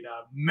 wait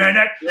a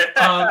minute.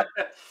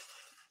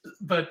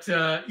 But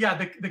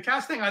the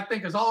casting, I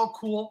think, is all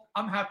cool.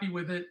 I'm happy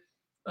with it.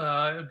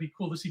 It'd be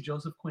cool to see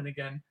Joseph Quinn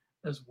again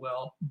as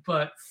well.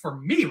 But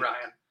for me,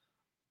 Ryan,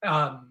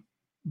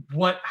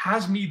 what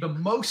has me the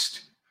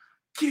most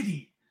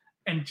giddy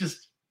and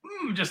just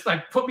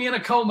like put me in a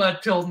coma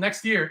till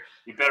next year.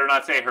 You better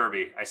not say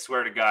Herbie. I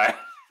swear to God.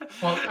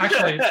 Well,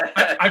 actually,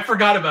 I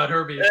forgot about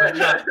Herbie. But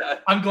yeah,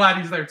 I'm glad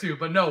he's there too.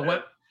 But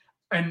no,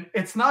 and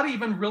it's not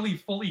even really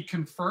fully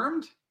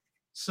confirmed,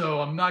 so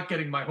I'm not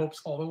getting my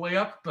hopes all the way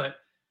up. But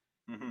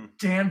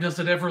damn, does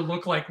it ever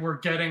look like we're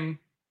getting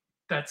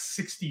that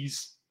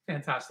 60s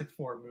Fantastic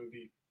Four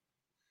movie?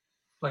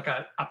 Like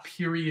a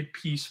period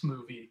piece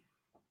movie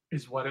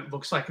is what it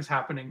looks like is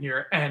happening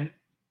here. And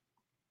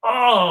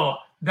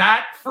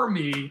that for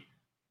me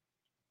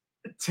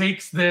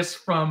takes this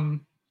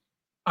from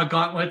a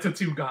gauntlet to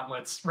two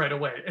gauntlets right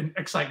away, and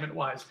excitement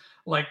wise.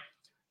 Like,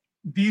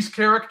 these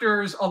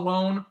characters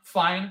alone,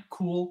 fine,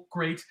 cool,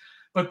 great.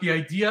 But the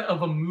idea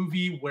of a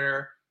movie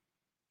where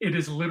it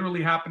is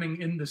literally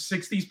happening in the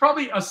 60s,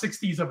 probably a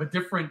 60s of a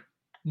different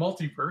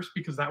multiverse,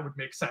 because that would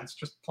make sense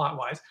just plot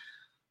wise.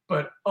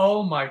 But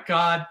oh my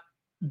God,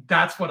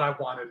 that's what I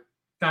wanted.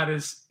 That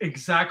is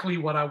exactly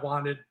what I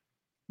wanted.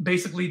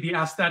 Basically the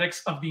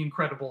aesthetics of The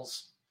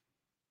Incredibles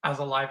as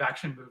a live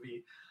action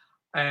movie.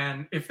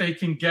 And if they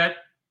can get,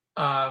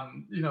 I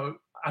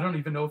don't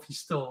even know if he's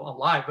still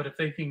alive, but if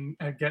they can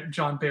get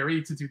John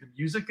Barry to do the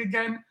music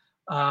again,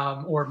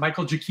 or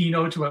Michael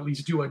Giacchino to at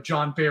least do a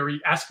John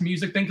Barry-esque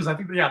music thing, because I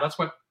think, that's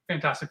what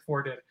Fantastic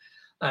Four did.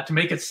 To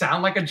make it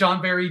sound like a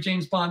John Barry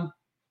James Bond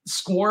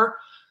score.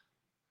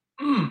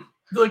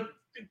 Like,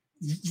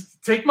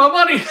 take my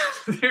money.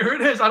 Here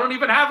it is. I don't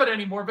even have it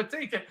anymore, but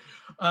take it.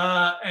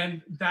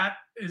 And that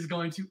is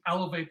going to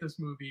elevate this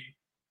movie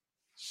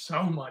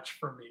so much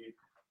for me.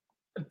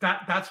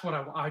 That's what I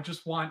want. I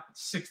just want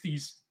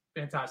 60s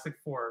Fantastic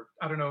Four.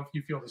 I don't know if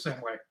you feel the same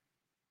way.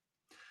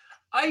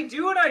 I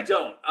do and I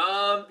don't.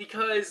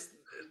 Because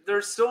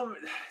the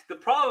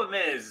problem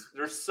is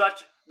there's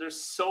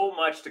so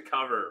much to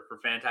cover for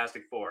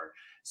Fantastic Four.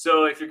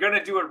 So if you're going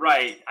to do it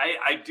right,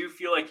 I do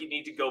feel like you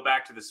need to go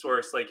back to the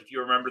source. Like, if you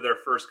remember their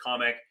first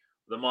comic,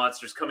 the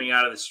monsters coming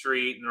out of the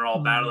street and they're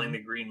all battling the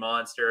green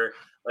monster.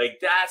 Like,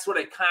 that's what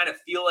I kind of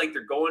feel like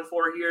they're going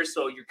for here.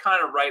 So you're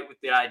kind of right with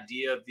the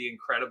idea of The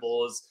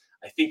Incredibles.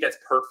 I think that's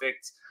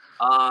perfect.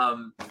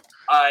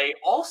 I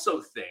also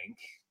think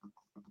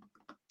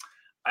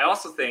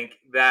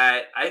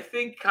that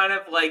kind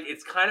of like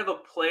it's kind of a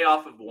play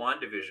off of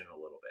WandaVision a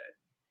little bit.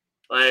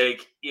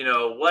 Like,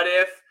 what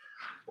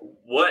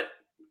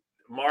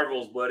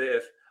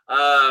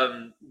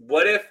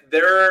if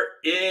they're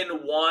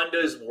in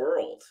Wanda's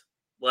world?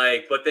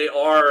 Like, but they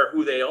are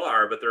who they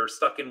are, but they're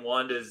stuck in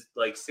Wanda's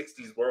like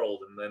 60s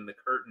world, and then the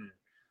curtain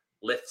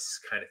lifts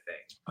kind of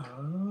thing.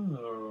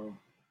 Oh.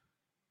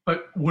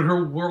 But would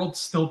her world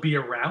still be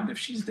around if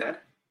she's dead?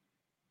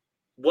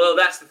 Well,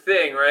 that's the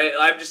thing, right?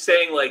 I'm just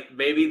saying, like,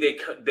 maybe they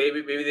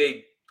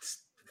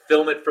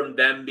film it from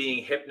them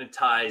being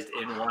hypnotized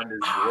in Wanda's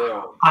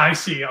world. I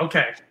see.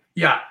 Okay.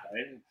 Yeah.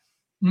 Right?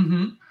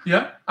 Mm-hmm.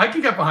 Yeah. I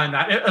can get behind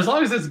that. As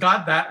long as it's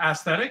got that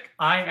aesthetic,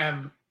 I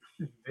am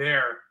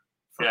there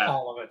for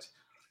all of it.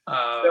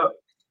 So,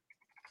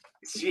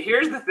 see,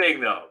 here's the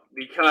thing, though,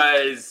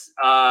 because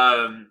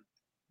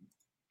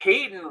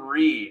Peyton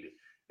Reed,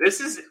 this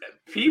is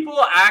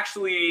people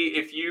actually,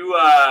 if you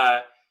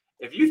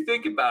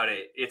think about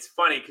it, it's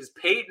funny because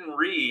Peyton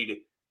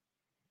Reed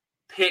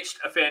pitched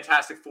a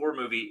Fantastic Four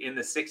movie in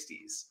the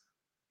 60s.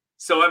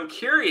 So I'm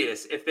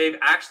curious if they've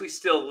actually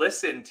still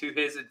listened to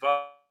his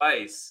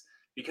advice,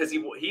 because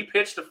he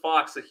pitched to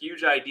Fox a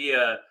huge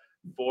idea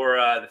for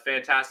the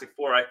Fantastic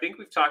Four. I think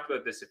we've talked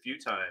about this a few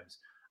times.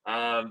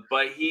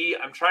 But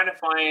I'm trying to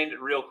find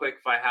real quick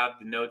if I have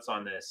the notes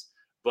on this,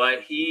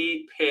 but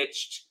he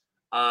pitched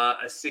a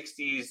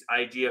 60s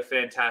idea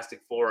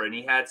Fantastic Four, and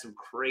he had some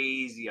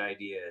crazy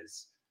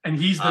ideas. And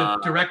he's the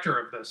director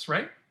of this,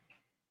 right?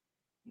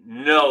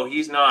 No,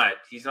 he's not.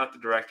 He's not the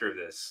director of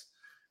this.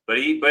 But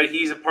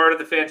he's a part of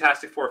the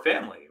Fantastic Four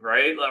family,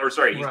 right? Or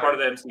sorry, he's part of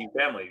the MCU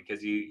family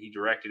because he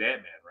directed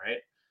Ant-Man,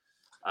 right?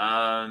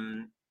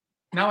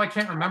 Now I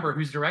can't remember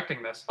who's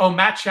directing this. Oh,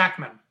 Matt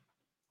Shakman.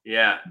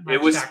 Yeah, it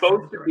was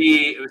supposed to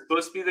be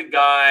the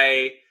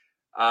guy.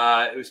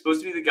 It was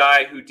supposed to be the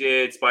guy who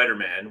did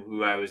Spider-Man,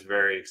 who I was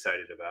very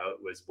excited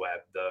about. Was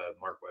Webb, the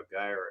Mark Webb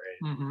guy,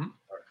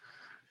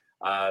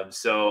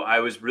 so I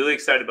was really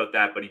excited about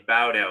that, but he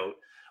bowed out,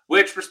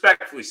 which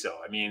respectfully so.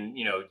 I mean,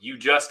 you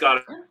just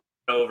got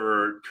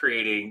over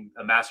creating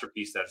a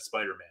masterpiece that's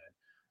Spider-Man.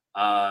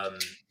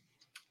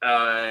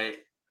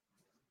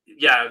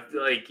 Yeah,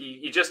 like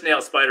you just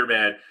nailed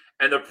Spider-Man,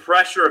 and the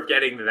pressure of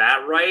getting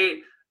that right,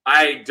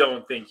 I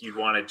don't think you'd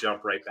want to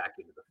jump right back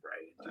into the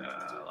fray.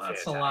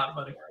 That's a lot,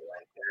 buddy.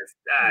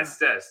 That's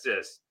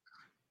just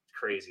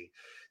crazy.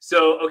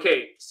 So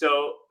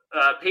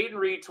Peyton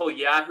Reed told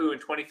Yahoo in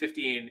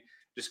 2015,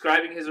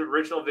 describing his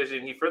original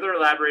vision. He further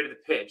elaborated the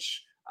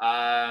pitch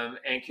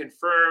and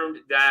confirmed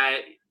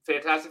that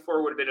Fantastic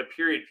Four would have been a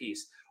period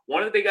piece.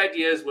 One of the big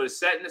ideas was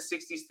set in the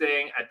 60s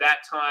thing. At that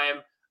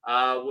time,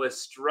 was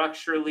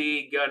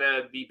structurally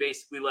gonna be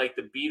basically like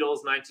the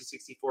Beatles'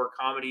 1964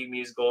 comedy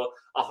musical,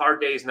 A Hard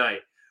Day's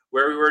Night,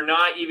 where we were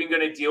not even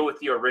going to deal with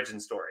the origin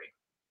story.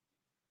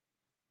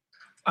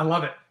 I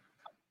love it.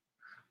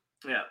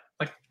 Yeah,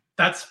 like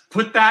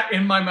put that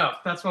in my mouth.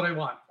 That's what I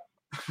want.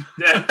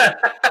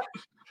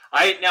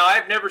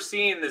 I've never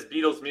seen this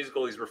Beatles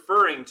musical he's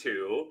referring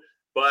to,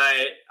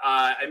 but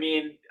I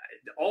mean,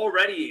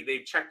 already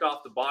they've checked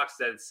off the box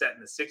that it's set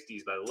in the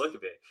 60s by the look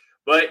of it.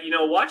 But,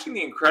 watching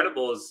The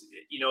Incredibles,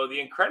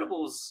 The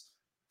Incredibles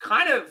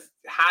kind of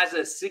has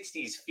a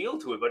 60s feel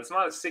to it, but it's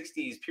not a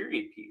 60s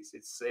period piece.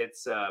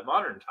 It's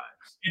modern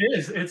times.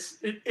 It is.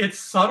 It's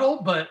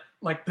subtle, but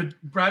like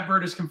Brad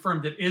Bird has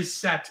confirmed, it is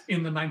set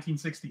in the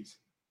 1960s.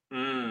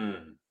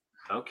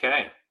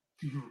 Okay.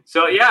 Mm-hmm.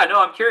 So yeah,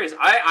 no, I'm curious.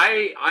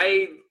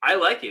 I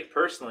like it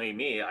personally.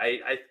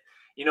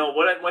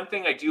 One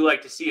thing I do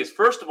like to see is,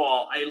 first of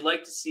all, I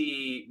like to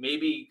see,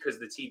 maybe because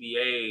the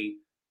TVA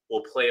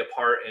will play a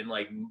part in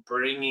like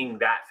bringing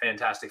that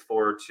Fantastic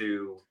Four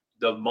to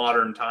the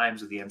modern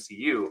times of the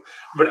MCU.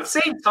 But at the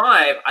same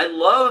time, I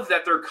love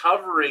that they're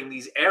covering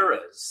these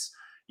eras,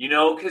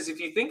 because if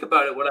you think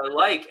about it, what I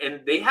like,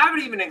 and they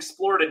haven't even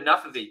explored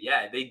enough of it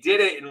yet. They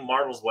did it in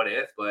Marvel's What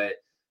If, but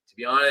to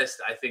be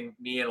honest, I think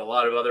me and a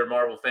lot of other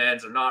Marvel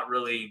fans are not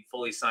really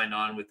fully signed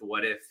on with the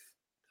What If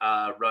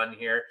run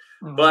here.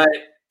 Mm-hmm. But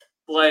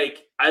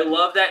like, I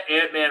love that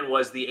Ant-Man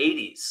was the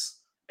 80s.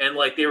 And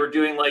like they were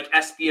doing like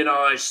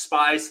espionage,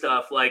 spy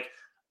stuff. Like,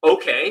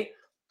 okay,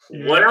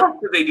 what else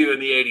did they do in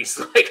the 80s?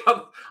 Like,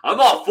 I'm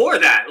all for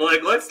that.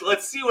 Like,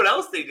 let's see what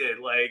else they did.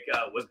 Like,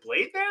 was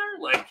Blade there?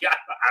 Like, yeah,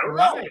 I don't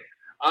know.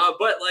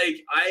 But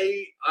like,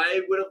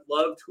 I would have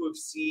loved to have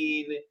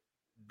seen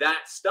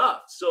that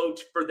stuff. So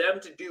for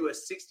them to do a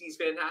 60s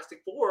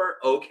Fantastic Four,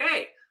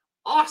 okay,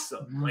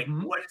 awesome. Mm-hmm. Like,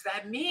 what does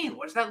that mean?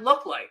 What does that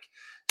look like?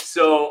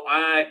 So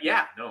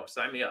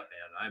sign me up,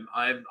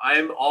 man.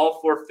 I'm all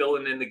for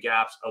filling in the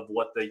gaps of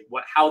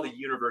how the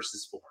universe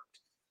is formed.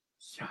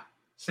 Yeah,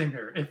 same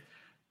here.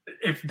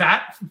 If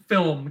that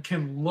film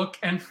can look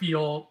and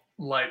feel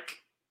like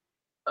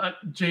a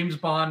James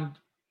Bond,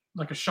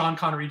 like a Sean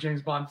Connery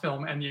James Bond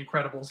film, and The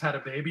Incredibles had a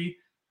baby,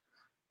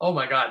 oh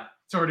my God,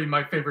 it's already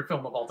my favorite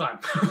film of all time.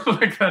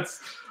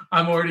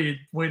 I'm already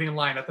waiting in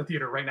line at the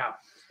theater right now.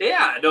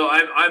 Yeah, no,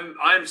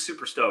 I'm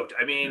super stoked.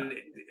 I mean,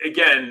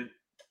 again,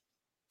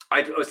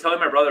 I was telling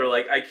my brother,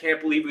 like, I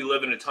can't believe we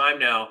live in a time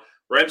now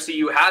where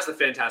MCU has the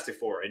Fantastic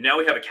Four, and now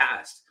we have a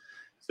cast.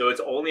 So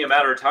it's only a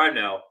matter of time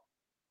now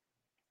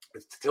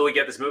until we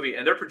get this movie.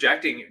 And they're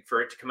projecting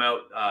for it to come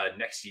out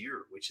next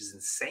year, which is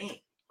insane.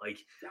 Like,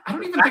 I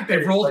don't even think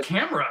they've rolled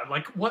camera.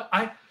 Like,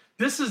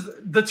 this is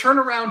the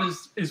turnaround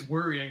is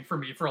worrying for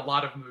me for a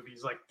lot of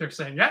movies. Like they're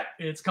saying, yeah,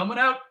 it's coming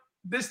out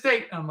this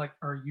date. I'm like,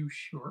 are you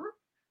sure?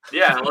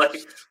 Yeah, like,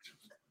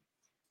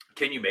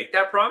 can you make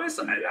that promise?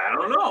 I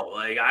don't know.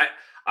 Like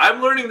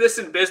I'm learning this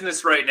in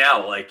business right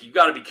now. Like you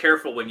got to be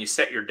careful when you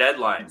set your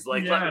deadlines.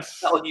 Like let me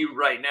tell you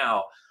right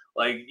now.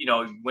 Like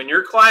when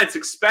your client's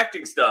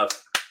expecting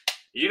stuff,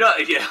 you got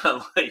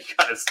to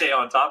stay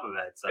on top of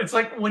it. So. It's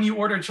like when you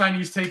order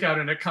Chinese takeout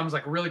and it comes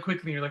like really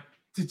quickly. And you're like,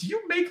 did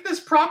you make this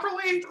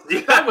properly?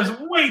 Yeah. That was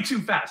way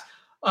too fast.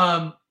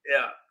 Yeah.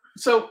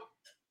 So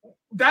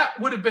that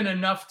would have been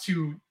enough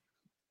to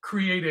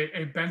create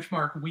a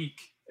benchmark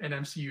week in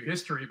MCU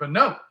history, but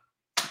no,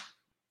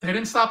 they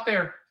didn't stop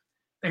there.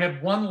 They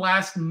had one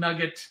last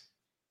nugget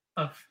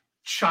of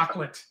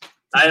chocolate.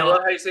 I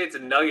love how you say it's a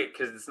nugget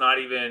because it's not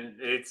even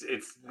it's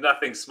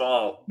nothing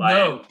small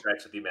by any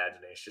stretch of the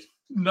imagination.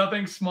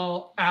 Nothing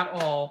small at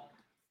all,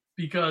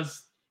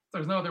 because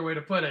there's no other way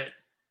to put it.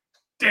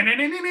 And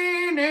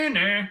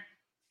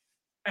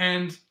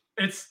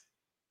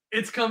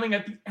it's coming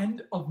at the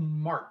end of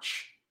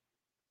March.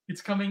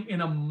 It's coming in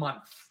a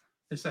month,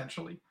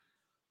 essentially.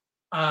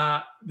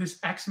 This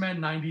X-Men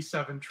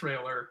 97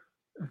 trailer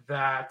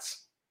that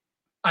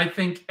I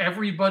think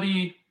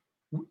everybody,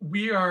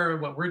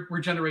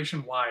 we're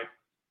Generation Y.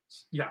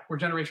 Yeah, we're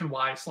Generation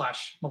Y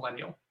 /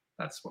 millennial.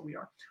 That's what we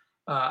are.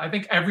 I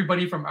think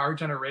everybody from our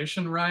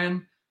generation,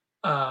 Ryan,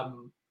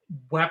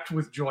 wept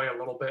with joy a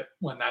little bit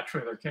when that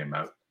trailer came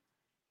out.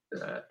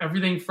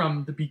 Everything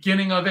from the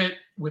beginning of it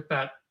with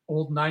that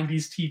old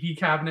 90s TV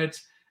cabinet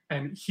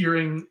and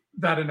hearing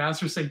that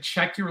announcer say,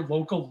 check your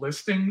local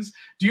listings.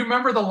 Do you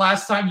remember the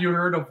last time you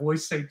heard a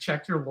voice say,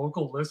 check your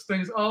local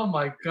listings? Oh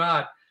my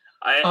God.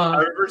 I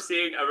remember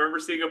seeing a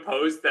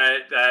post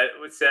that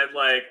said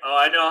like, oh,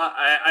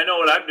 I know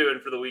what I'm doing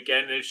for the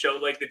weekend, and it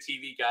showed like the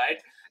TV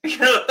guide.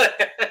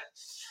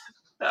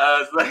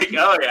 I was like,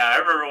 oh yeah, I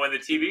remember when the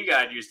TV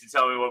guide used to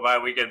tell me what my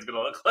weekend's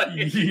gonna look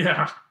like.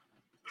 Yeah.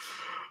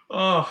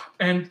 Oh,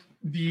 and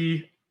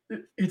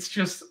it's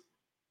just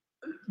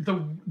the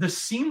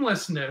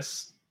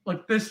seamlessness.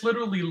 Like this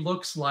literally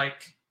looks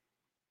like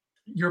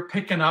you're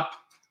picking up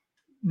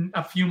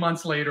a few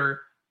months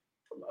later.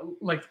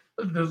 Like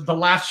the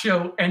last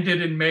show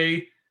ended in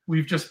May.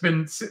 We've just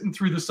been sitting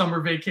through the summer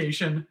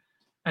vacation,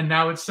 and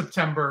now it's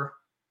September,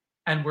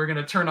 and we're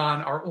gonna turn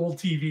on our old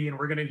TV and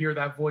we're gonna hear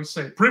that voice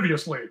say,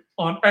 "Previously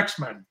on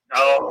X-Men."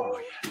 Oh,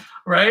 yeah.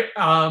 Right.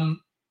 I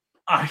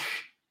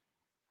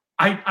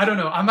don't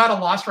know. I'm at a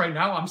loss right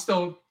now. I'm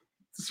still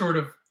sort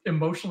of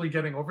emotionally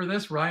getting over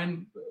this.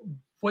 Ryan,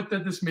 what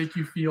did this make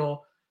you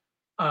feel?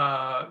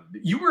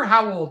 You were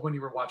how old when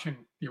you were watching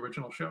the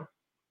original show?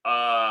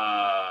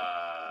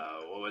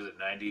 What was it?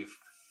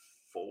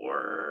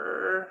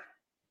 94?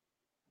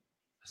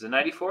 Was it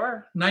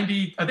 94?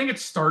 90. I think it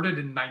started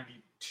in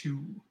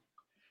 92.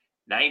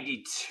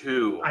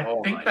 92. I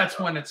think that's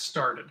when it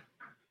started.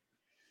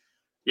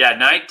 Yeah,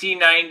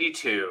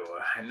 1992.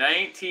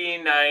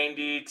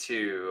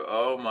 1992.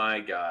 Oh my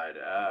God.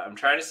 I'm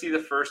trying to see the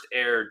first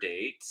air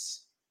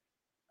dates.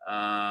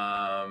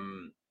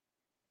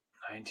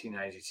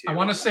 1992. I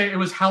want to say it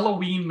was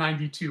Halloween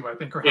 92, I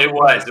think. Or it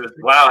was.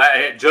 Wow.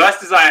 I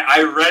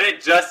read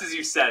it just as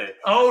you said it.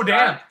 Oh,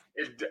 damn.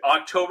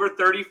 October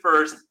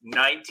 31st,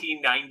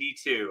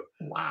 1992.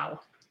 Wow.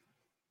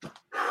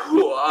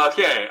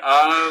 Okay.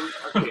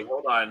 Okay,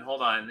 hold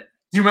on. Do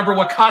you remember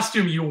what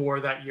costume you wore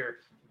that year?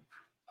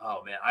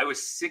 Oh man, I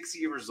was 6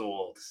 years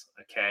old.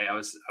 Okay, I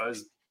was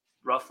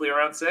roughly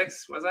around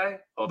 6. Was I?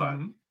 Hold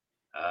on.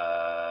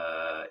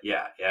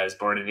 Yeah. I was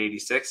born in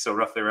 '86, so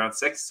roughly around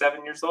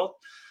 6-7 years old.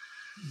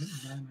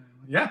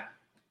 Yeah.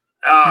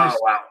 Oh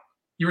wow.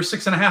 You were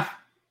 6.5.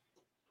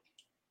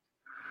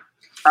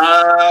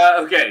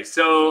 Okay,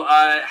 so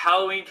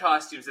Halloween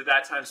costumes at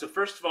that time. So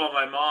first of all,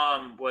 my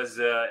mom was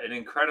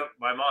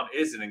My mom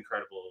is an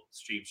incredible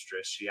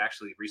seamstress. She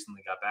actually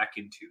recently got back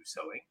into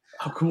sewing.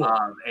 Oh, cool!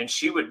 And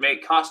she would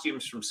make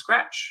costumes from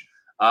scratch.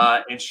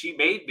 And she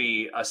made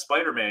me a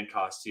Spider-Man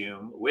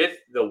costume with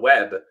the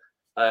web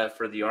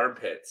for the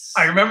armpits.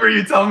 I remember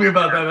you telling me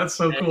about that. That's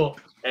so cool.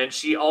 And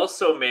she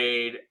also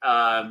made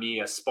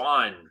me a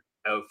Spawn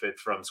outfit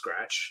from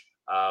scratch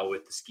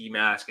with the ski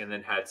mask, and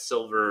then had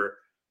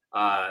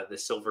the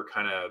silver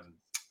kind of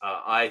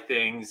eye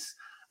things,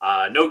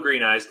 no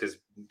green eyes because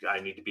I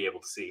need to be able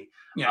to see.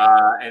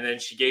 Yeah. And then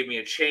she gave me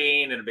a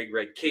chain and a big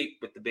red cape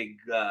with the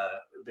big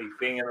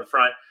thing in the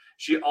front.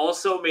 She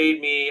also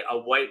made me a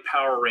white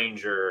Power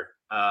Ranger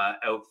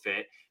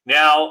outfit.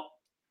 Now,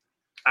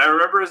 I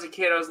remember as a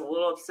kid, I was a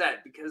little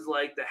upset because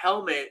like the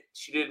helmet,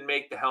 she didn't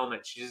make the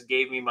helmet. She just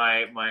gave me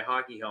my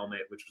hockey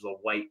helmet, which was a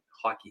white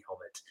hockey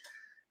helmet,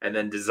 and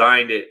then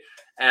designed it.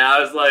 And I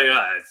was like,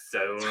 this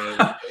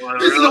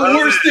is the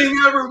worst thing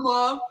ever,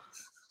 Mom.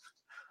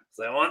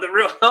 So I want the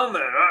real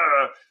helmet.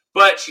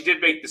 But she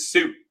did make the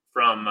suit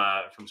from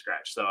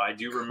scratch. So I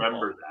do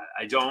remember that.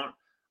 I don't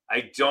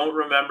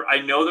remember. I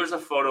know there's a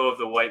photo of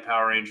the white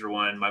Power Ranger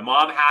one. My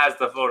mom has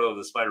the photo of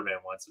the Spider-Man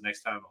one. So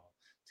next time I'll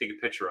take a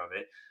picture of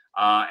it.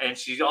 And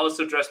she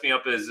also dressed me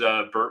up as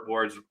Burt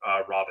Ward's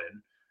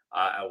Robin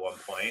at one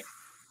point.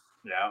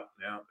 Yeah.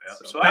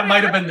 So that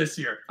might have been this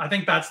year. I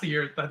think that's the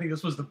year. I think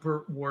this was the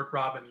Burt Ward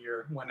Robin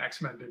year when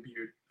X-Men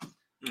debuted.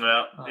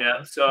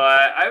 Yeah. So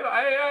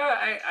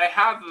I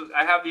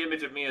have the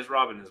image of me as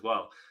Robin as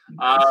well.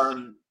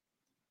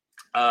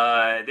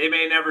 They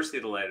may never see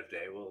the light of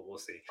day. We'll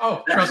see.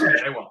 Oh, trust me,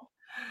 they will.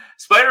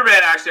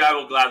 Spider-Man, actually, I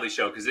will gladly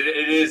show because it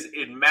is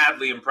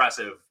madly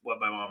impressive what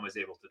my mom was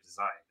able to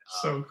design.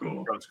 So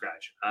cool from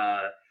scratch.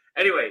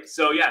 Anyway,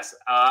 so yes,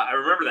 I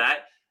remember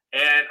that,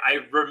 and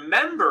I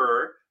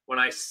remember when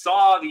I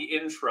saw the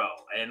intro,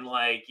 and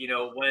like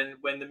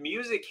when the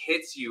music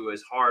hits you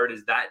as hard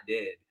as that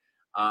did,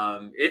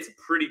 it's a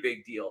pretty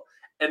big deal.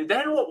 And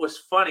then what was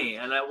funny,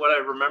 and what I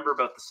remember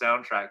about the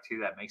soundtrack too,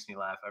 that makes me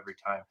laugh every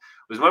time,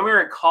 was when we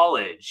were in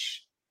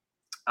college.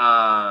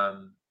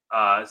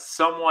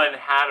 Someone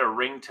had a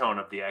ringtone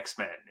of the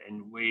X-Men,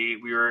 and we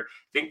were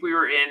in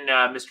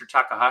Mr.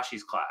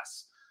 Takahashi's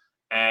class,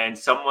 and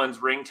someone's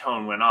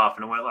ringtone went off,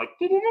 and it went like,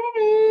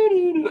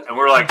 and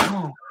we're like,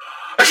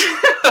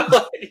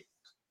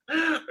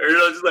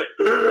 just like,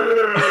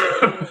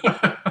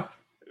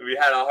 we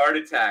had a heart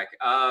attack.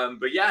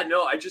 But yeah,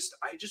 no, I just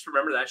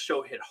remember that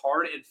show hit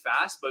hard and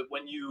fast. But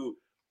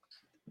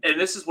and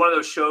this is one of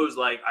those shows,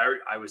 like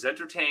I was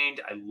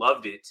entertained, I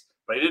loved it.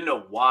 But I didn't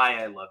know why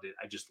I loved it.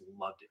 I just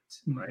loved it,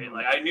 right? Mm-hmm.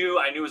 Like I knew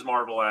it was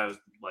Marvel, and I was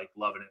like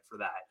loving it for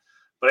that.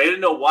 But I didn't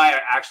know why I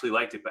actually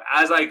liked it. But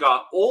as I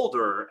got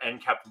older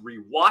and kept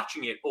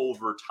rewatching it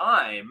over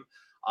time,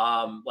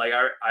 like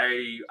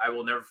I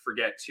will never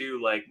forget too.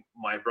 Like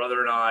my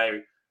brother and I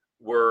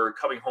were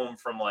coming home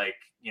from like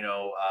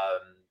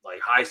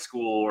high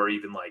school or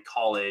even like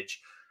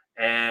college,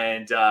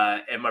 and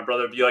my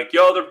brother would be like,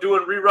 "Yo, they're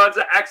doing reruns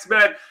of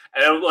X-Men,"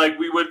 and like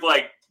we would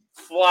like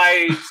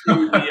fly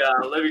to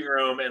the living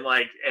room, and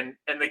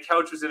the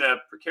couch was in a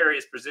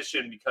precarious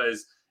position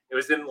because it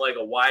was in like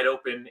a wide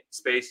open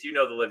space. The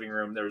living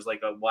room, there was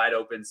like a wide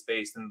open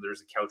space, and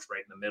there's a couch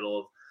right in the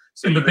middle.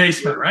 So in the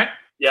basement, right?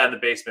 Yeah, in the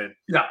basement.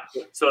 Yeah.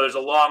 So there's a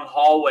long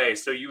hallway.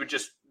 So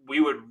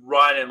we would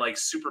run and like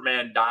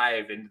Superman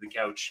dive into the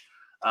couch,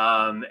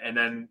 and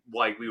then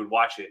like we would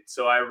watch it.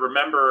 So I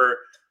remember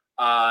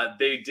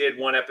they did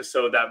one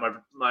episode that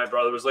my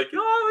brother was like,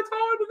 "Oh, it's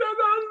hard."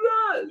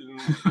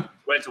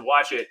 Went to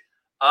watch it.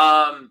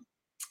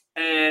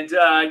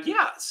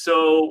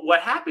 So what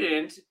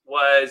happened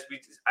was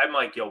I'm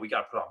like, "Yo, we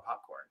got to put on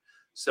popcorn."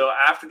 So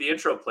after the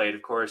intro played,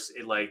 of course,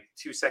 it like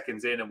 2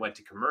 seconds in, it went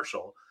to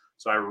commercial.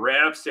 So I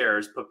ran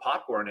upstairs, put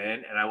popcorn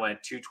in, and I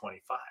went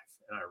 225,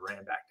 and I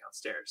ran back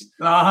downstairs.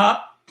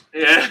 Yeah.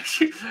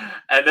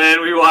 And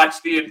then we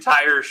watched the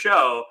entire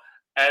show,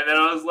 and then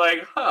I was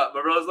like, my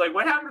brother's like,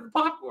 "What happened to the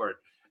popcorn?"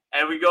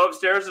 And we go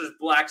upstairs, there's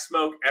black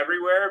smoke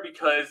everywhere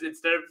because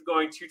instead of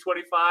going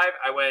 225,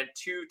 I went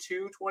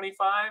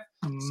 225.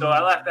 So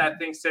I left that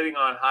thing sitting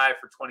on high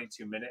for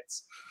 22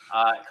 minutes.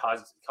 It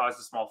caused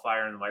a small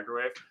fire in the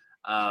microwave.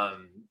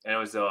 And it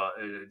was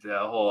the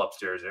whole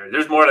upstairs area.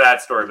 There's more to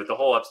that story, but the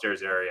whole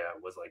upstairs area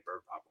was like bird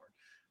popcorn.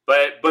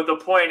 But the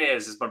point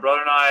is my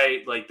brother and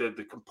I, like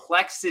the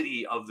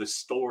complexity of the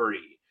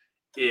story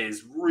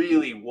is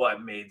really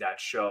what made that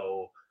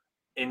show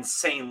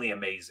insanely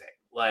amazing.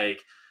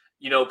 Like,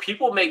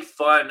 people make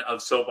fun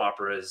of soap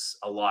operas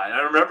a lot. And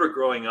I remember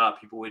growing up,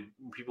 people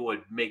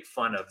would make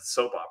fun of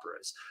soap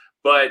operas,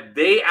 but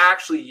they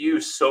actually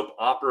use soap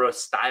opera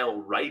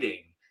style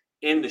writing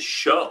in the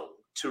show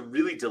to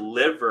really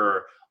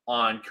deliver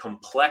on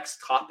complex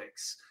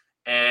topics.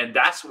 And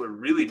that's what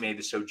really made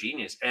the show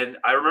genius. And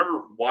I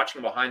remember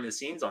watching behind the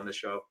scenes on the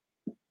show.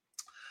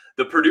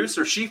 The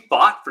producer, she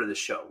fought for the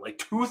show like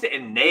tooth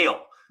and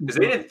nail because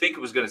they didn't think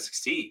it was going to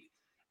succeed.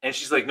 And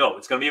she's like, "No,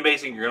 it's going to be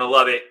amazing. You're going to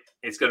love it.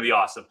 It's going to be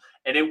awesome."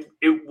 And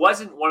it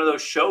wasn't one of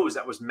those shows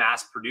that was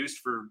mass produced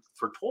for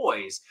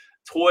toys.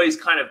 Toys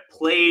kind of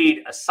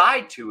played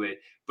aside to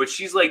it. But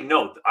she's like,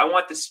 "No, I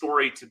want this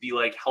story to be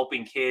like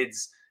helping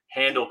kids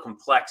handle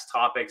complex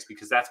topics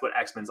because that's what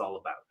X-Men's all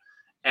about."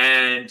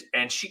 And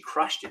she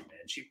crushed it,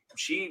 man.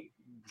 She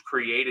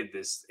created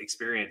this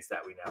experience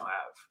that we now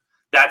have.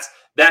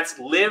 That's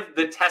lived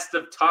the test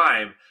of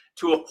time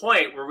to a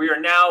point where we are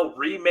now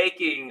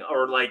remaking,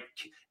 or like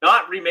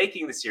not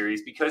remaking the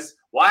series, because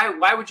why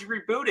would you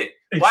reboot it?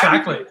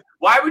 Exactly.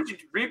 Why would you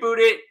reboot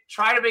it?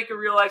 Try to make a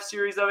real life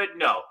series of it?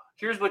 No.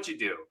 Here's what you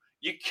do.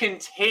 You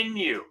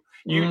continue.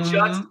 You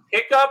just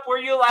pick up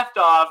where you left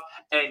off,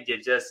 and you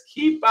just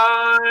keep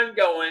on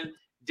going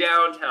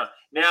downtown.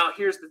 Now,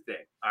 here's the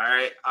thing. All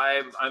right,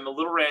 I'm a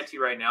little ranty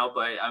right now,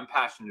 but I'm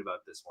passionate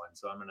about this one,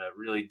 so I'm going to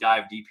really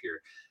dive deep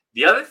here.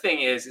 The other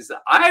thing is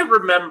that I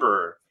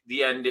remember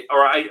the ending, or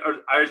I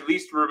at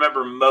least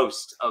remember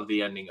most of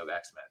the ending of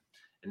X-Men.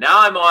 And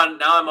now I'm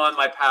on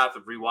my path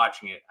of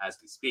rewatching it as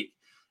we speak,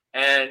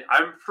 and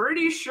I'm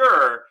pretty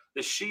sure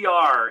the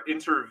Shi'ar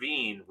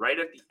intervene right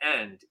at the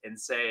end and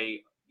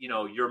say,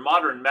 your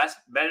modern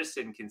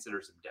medicine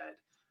considers him dead,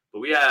 but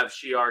we have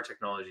Shi'ar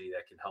technology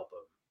that can help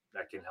him.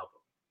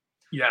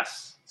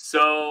 Yes.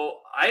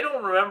 So I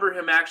don't remember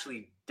him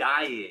actually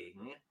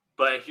dying,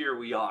 but here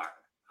we are.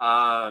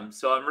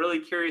 So I'm really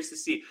curious to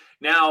see.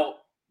 Now,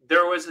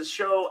 there was a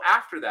show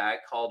after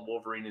that called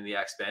Wolverine and the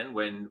X-Men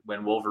when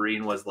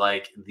Wolverine was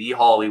like the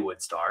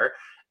Hollywood star,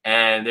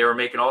 and they were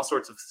making all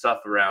sorts of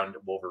stuff around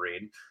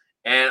Wolverine.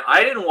 And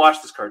I didn't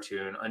watch this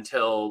cartoon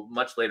until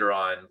much later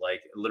on,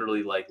 like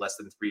literally like less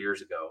than 3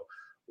 years ago,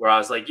 where I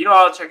was like,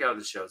 I'll check out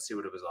the show and see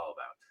what it was all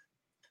about.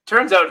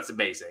 Turns out it's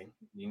amazing.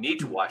 You need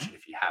to watch it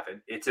if you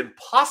haven't. It's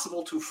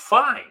impossible to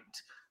find,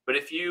 but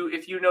if you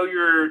know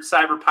your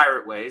cyber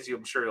pirate ways,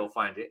 I'm sure you'll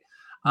find it.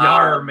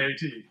 Yar,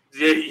 matey.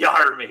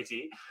 Yar,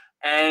 matey.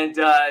 And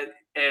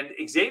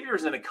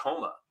Xavier's in a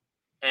coma,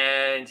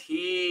 and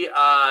he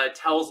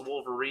tells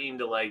Wolverine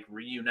to like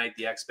reunite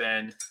the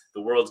X-Men.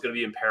 The world's going to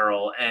be in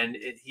peril, and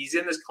he's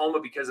in this coma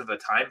because of a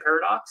time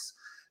paradox.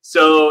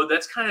 So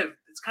it's kind of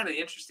the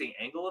interesting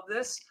angle of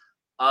this.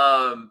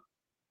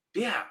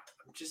 Yeah,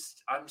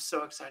 I'm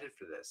so excited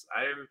for this.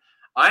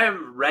 I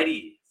am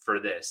ready for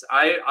this.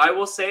 I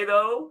will say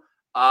though,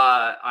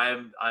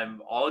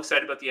 I'm all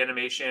excited about the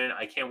animation.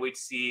 I can't wait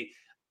to see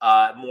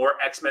more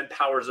X-Men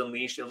powers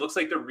unleashed. It looks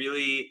like they're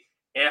really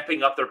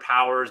amping up their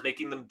powers,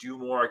 making them do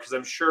more, because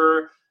I'm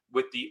sure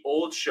with the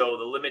old show,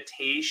 the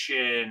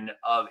limitation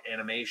of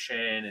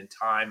animation and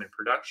time and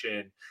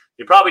production,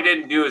 they probably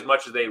didn't do as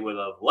much as they would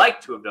have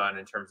liked to have done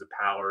in terms of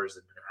powers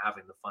and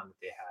having the fun that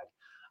they had.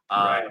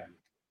 Right.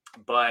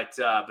 But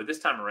this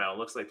time around, it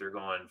looks like they're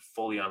going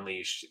fully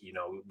unleashed.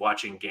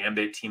 Watching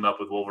Gambit team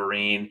up with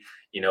Wolverine,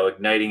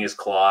 igniting his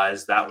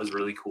claws. That was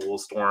really cool.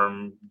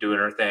 Storm doing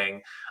her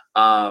thing.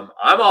 I'm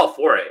all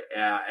for it.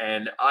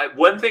 And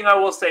one thing I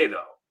will say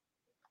though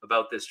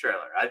about this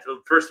trailer,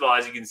 first of all,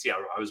 as you can see,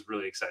 I was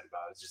really excited about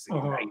it. I was just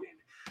ignited.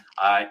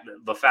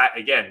 The fact,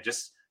 again,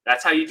 just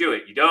that's how you do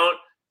it. You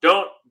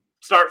don't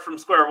start from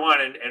square one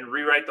and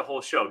rewrite the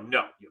whole show.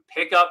 No, you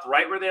pick up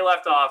right where they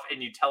left off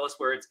and you tell us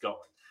where it's going.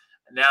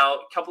 Now,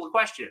 a couple of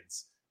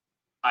questions.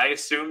 I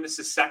assume this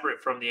is separate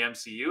from the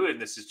MCU,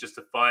 and this is just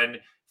a fun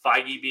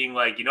Feige being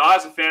like, I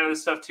was a fan of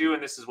this stuff too,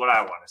 and this is what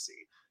I want to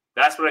see.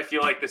 That's what I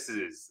feel like this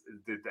is.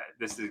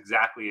 This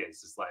exactly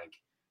is. It's like,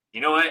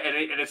 you know what? And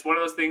it's one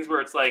of those things where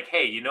it's like,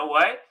 hey, you know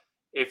what?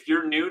 If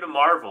you're new to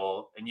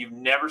Marvel and you've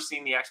never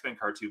seen the X-Men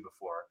cartoon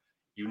before,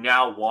 you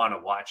now want to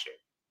watch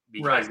it.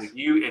 Because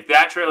if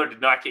that trailer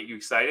did not get you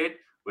excited,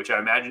 which I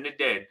imagine it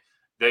did,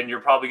 then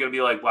you're probably going to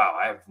be like, wow,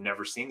 I have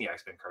never seen the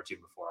X-Men cartoon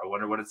before. I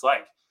wonder what it's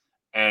like.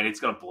 And it's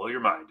going to blow your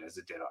mind as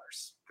it did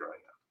ours growing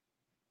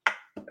up.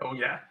 Oh,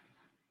 yeah.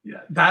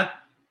 Yeah, that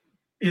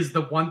is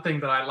the one thing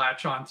that I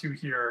latch on to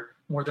here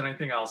more than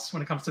anything else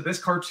when it comes to this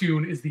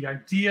cartoon is the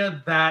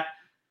idea that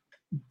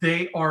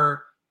they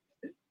are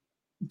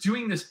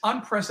doing this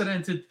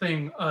unprecedented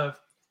thing of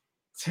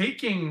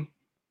taking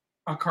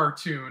a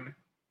cartoon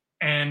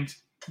and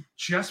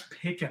just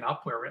picking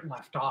up where it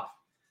left off.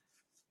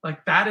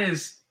 Like that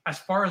is, as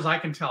far as I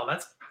can tell,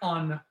 that's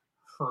unheard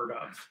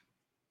of.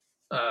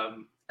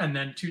 And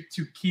then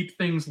to keep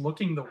things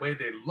looking the way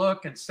they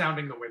look and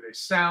sounding the way they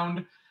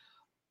sound,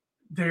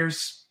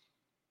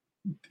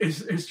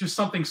 it's just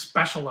something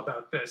special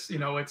about this.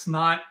 It's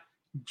not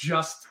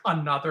just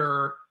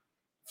another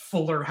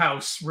Fuller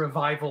House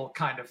revival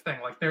kind of thing.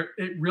 Like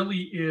it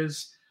really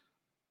is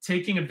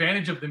taking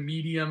advantage of the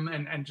medium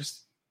and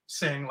just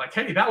saying like,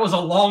 hey, that was a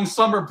long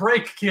summer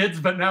break,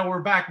 kids, but now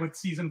we're back with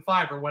season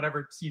 5 or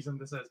whatever season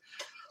this is.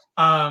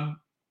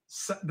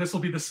 So this will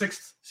be the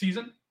 6th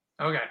season.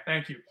 Okay,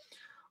 thank you.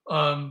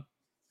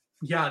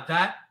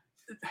 That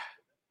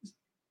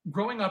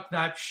growing up,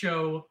 that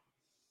show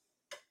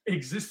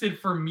existed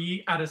for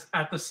me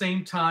at the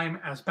same time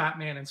as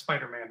Batman and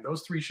Spider-Man.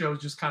 Those 3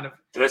 shows just kind of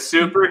the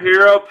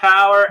superhero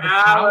power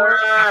hour.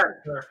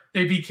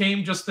 They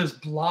became just this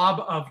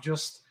blob of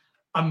just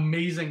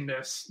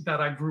amazingness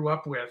that I grew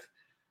up with,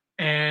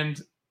 and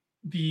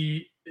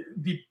the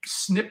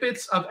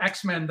snippets of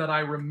X-Men that I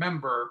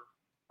remember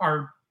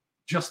are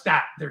just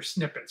that. They're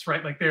snippets,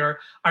 right? Like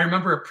I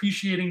remember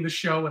appreciating the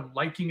show and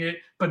liking it,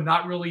 but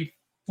not really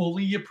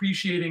fully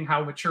appreciating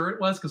how mature it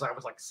was because I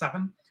was like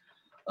 7.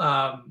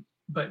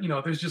 But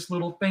there's just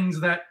little things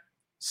that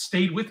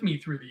stayed with me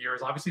through the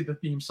years. Obviously the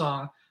theme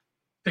song,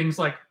 things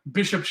like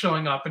Bishop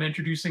showing up and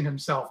introducing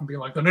himself and being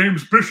like, the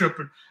name's Bishop,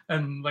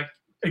 and like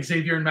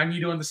Xavier and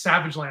Magneto in the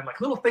Savage Land,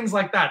 like little things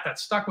like that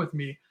stuck with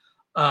me.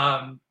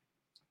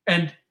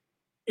 And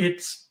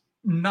it's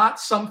not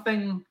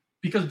something,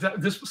 because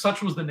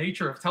such was the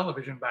nature of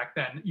television back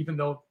then, even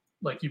though,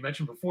 like you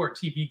mentioned before,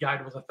 TV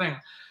Guide was a thing.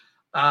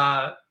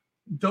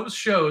 Those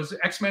shows,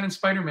 X-Men and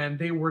Spider-Man,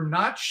 they were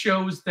not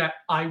shows that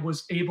I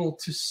was able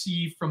to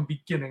see from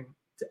beginning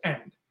to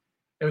end.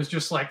 It was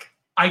just like,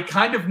 I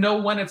kind of know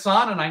when it's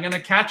on and I'm going to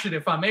catch it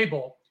if I'm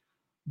able.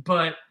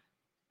 But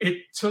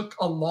it took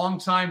a long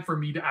time for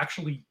me to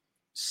actually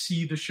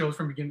see the shows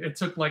from beginning. It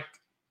took like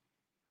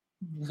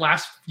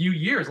last 5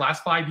 years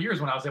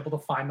when I was able to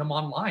find them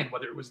online,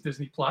 whether it was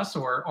Disney Plus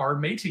or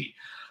Métis,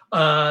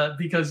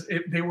 because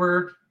they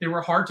were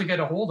hard to get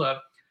a hold of.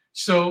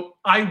 So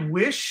I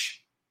wish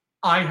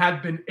I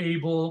had been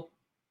able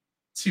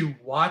to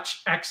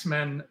watch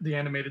X-Men, the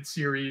animated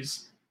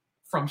series,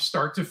 from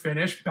start to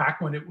finish back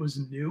when it was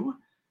new.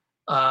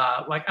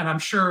 And I'm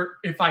sure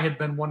if I had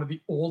been one of the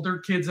older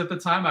kids at the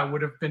time, I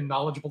would have been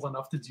knowledgeable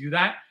enough to do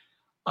that.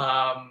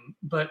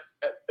 But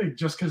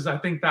just because I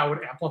think that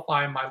would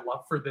amplify my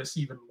love for this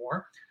even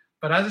more.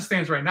 But as it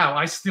stands right now,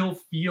 I still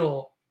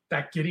feel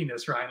that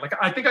giddiness, Ryan. Like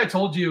I think I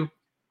told you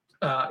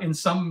in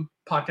some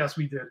podcast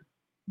we did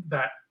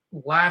that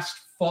last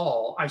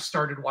fall, I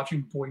started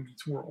watching Boy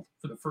Meets World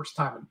for the first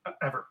time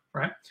ever,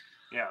 right?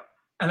 Yeah.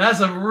 And that's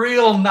a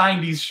real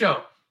 90s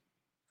show.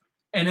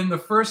 And in the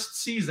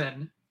first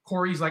season,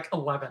 Corey's like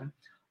 11,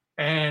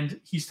 and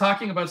he's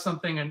talking about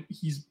something, and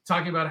he's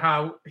talking about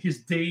how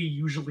his day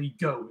usually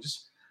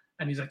goes.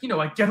 And he's like,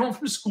 I get home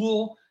from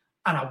school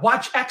and I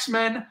watch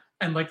X-Men.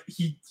 And like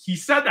he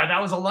said that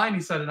was a line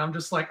he said. And I'm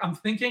just like, I'm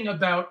thinking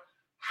about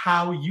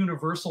how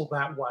universal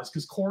that was,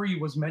 because Corey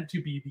was meant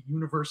to be the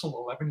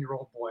universal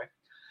 11-year-old boy,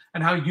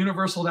 and how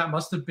universal that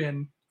must have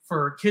been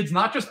for kids,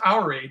 not just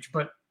our age,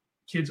 but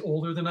kids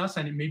older than us,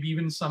 and maybe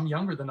even some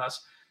younger than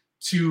us,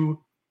 to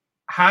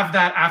have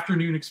that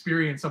afternoon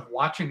experience of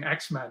watching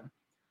X-Men.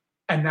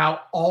 And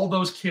now all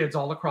those kids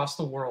all across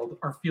the world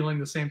are feeling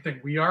the same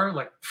thing we are.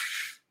 Like,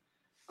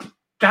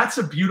 that's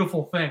a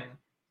beautiful thing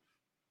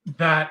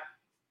that,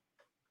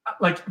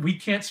 like, we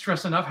can't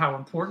stress enough how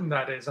important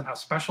that is and how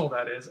special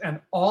that is. And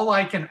all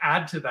I can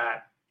add to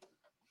that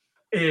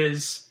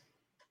is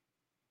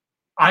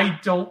I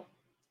don't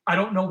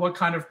know what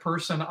kind of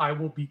person I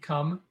will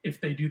become if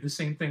they do the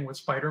same thing with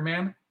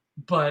Spider-Man,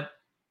 but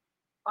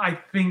I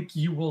think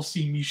you will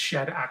see me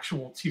shed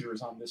actual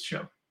tears on this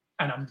show.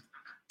 And I'm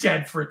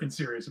dead freaking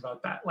serious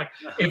about that. Like,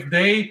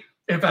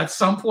 if at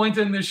some point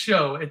in this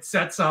show it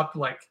sets up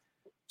like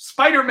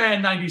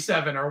Spider-Man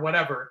 97 or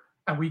whatever,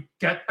 and we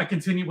get a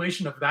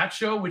continuation of that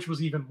show, which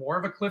was even more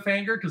of a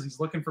cliffhanger because he's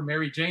looking for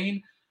Mary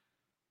Jane,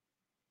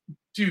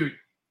 dude,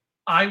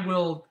 I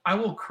will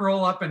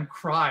curl up and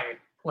cry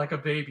like a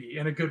baby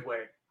in a good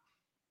way.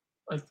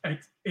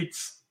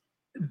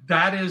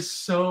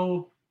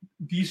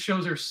 These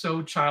shows are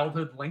so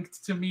childhood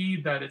linked to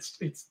me that it's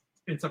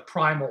a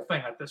primal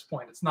thing at this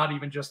point. It's not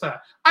even just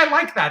I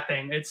like that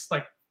thing. It's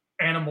like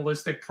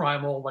animalistic,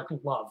 primal, like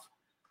love.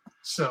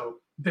 So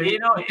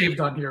what they've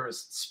done here is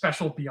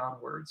special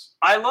beyond words.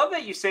 I love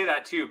that you say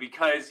that too,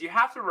 because you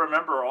have to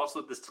remember also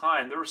at this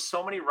time, there were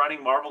so many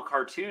running Marvel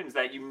cartoons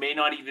that you may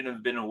not even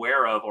have been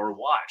aware of or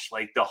watched.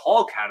 Like the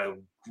Hulk had a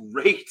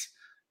great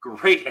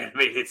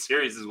animated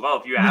series as well.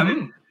 If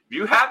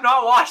you have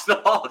not watched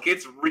the Hulk,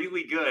 it's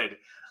really good.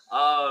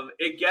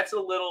 It gets a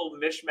little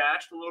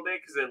mishmashed a little bit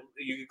because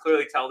you can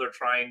clearly tell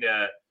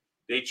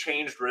they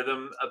changed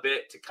rhythm a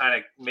bit to kind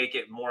of make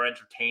it more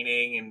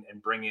entertaining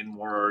and bring in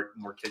more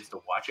kids to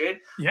watch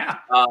it. Yeah.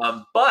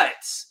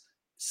 But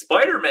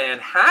Spider-Man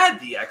had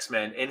the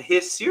X-Men in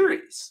his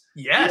series.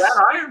 Yes. He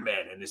had Iron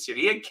Man in his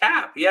series. He had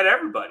Cap. He had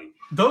everybody.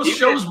 Those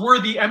shows were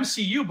the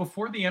MCU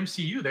before the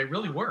MCU. They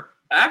really were.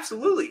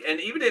 Absolutely. And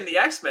even in the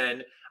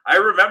X-Men, I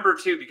remember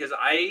too, because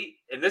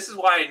and this is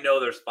why I know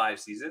there's 5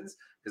 seasons,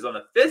 because on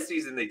the 5th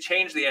season, they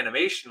changed the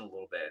animation a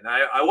little bit. And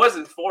I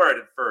wasn't for it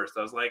at first.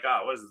 I was like,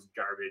 oh, what is this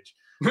garbage?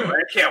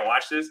 I can't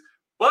watch this.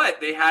 But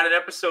they had an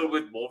episode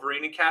with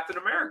Wolverine and Captain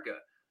America.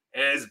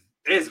 And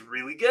it's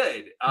really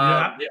good.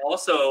 They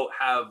also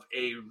have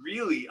a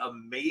really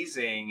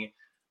amazing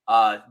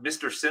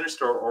Mr.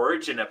 Sinister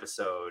origin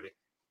episode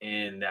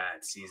in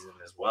that season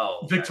as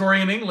well.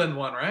 Victorian England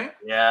one, right?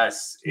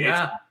 Yes.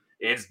 Yeah.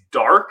 It's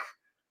dark.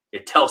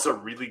 It tells a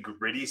really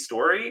gritty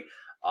story.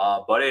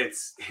 But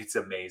it's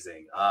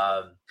amazing.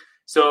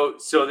 So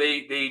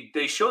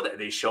they show that.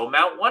 They show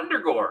Mount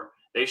Wundagore.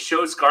 They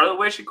show Scarlet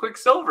Witch and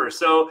Quicksilver.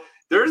 So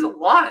there's a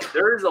lot.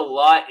 There is a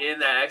lot in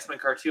that X-Men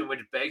cartoon,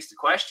 which begs the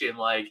question,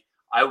 like,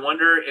 I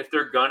wonder if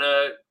they're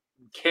gonna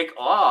kick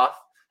off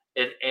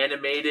an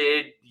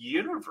animated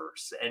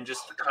universe and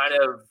just kind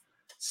of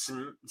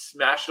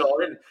smash it all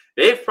in.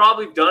 They've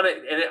probably done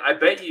it, and I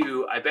bet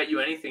you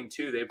anything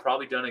too. They've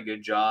probably done a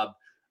good job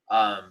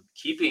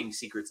keeping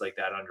secrets like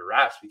that under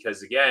wraps,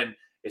 because again,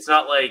 it's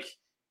not like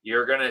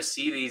you're gonna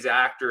see these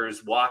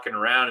actors walking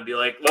around and be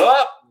like,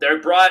 "Oh, they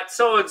brought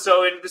so and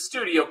so into the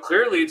studio.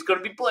 Clearly, it's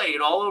gonna be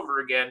played all over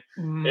again."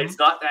 Mm-hmm. It's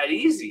not that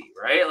easy,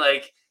 right?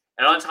 Like,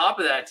 and on top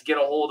of that, to get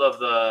a hold of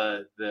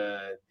the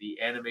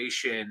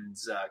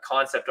animations,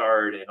 concept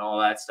art, and all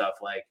that stuff,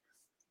 like,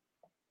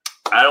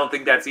 I don't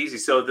think that's easy.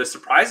 So the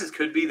surprises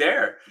could be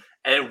there,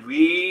 and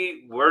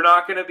we're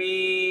not gonna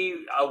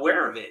be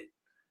aware of it.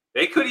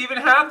 They could even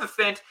have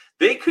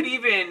they could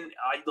even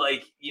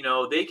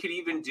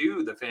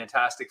do the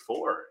Fantastic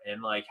Four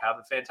and like have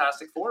a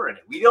Fantastic Four in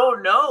it. We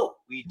don't know.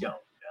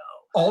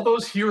 All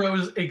those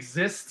heroes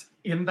exist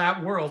in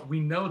that world. We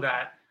know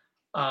that.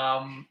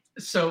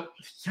 So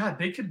yeah,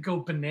 they could go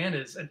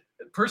bananas. And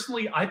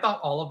personally, I thought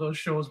all of those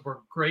shows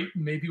were great,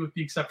 maybe with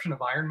the exception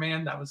of Iron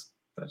Man. That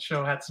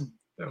show that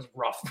was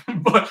rough.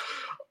 But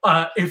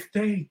if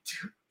they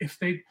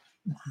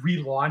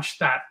relaunch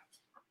that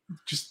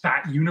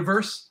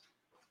universe,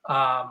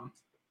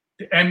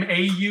 the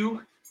MAU,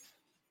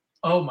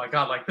 oh my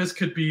god, like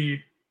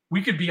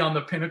we could be on the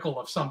pinnacle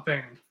of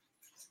something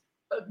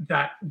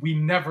that we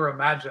never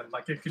imagined.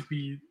 Like it could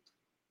be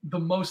the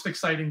most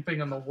exciting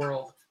thing in the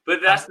world.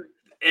 But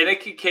and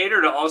it can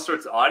cater to all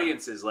sorts of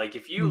audiences. Like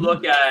if you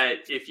look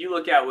at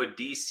what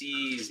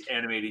DC's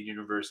animated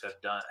universe has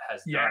done,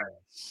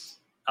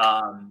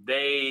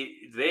 they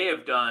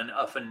have done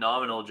a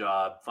phenomenal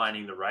job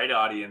finding the right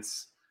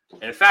audience.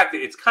 And in fact,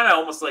 it's kind of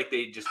almost like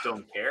they just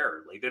don't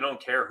care. Like they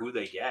don't care who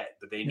they get,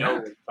 but they know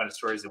what kind of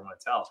stories they want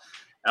to tell.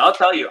 And I'll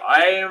tell you, I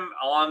am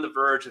on the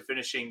verge of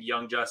finishing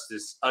Young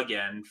Justice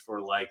again for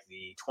like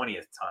the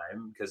 20th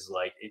time because,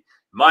 like, in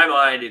my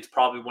mind, it's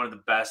probably one of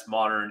the best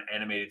modern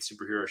animated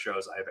superhero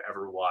shows I've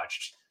ever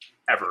watched,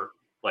 ever.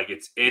 Like,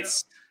 it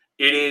is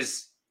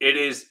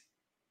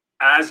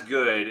as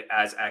good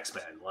as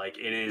X-Men. Like,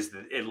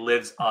 it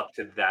lives up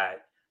to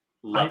that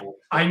level.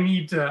 I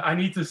need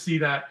to see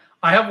that.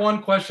 I have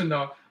one question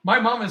though. My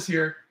mom is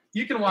here.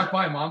 You can walk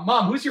by, Mom.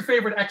 Mom, who's your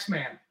favorite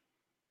X-Man?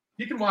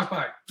 You can walk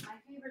by. My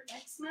favorite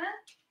X-Men?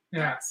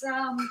 Yeah. That's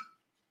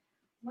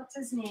what's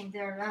his name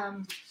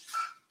there?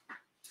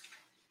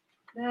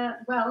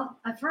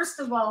 First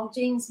of all,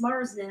 James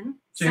Marsden.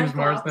 James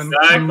Cyclops.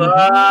 Marsden.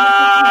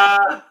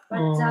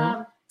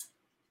 But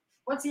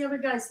what's the other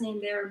guy's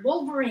name there?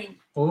 Wolverine.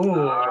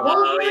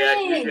 Oh yeah,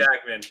 Hugh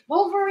Jackman.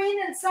 Wolverine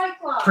and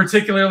Cyclops.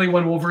 Particularly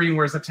when Wolverine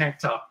wears a tank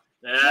top.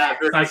 Yeah,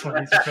 that's what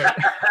he's favorite.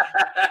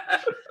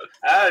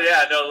 Oh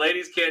yeah, no,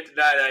 ladies can't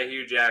deny that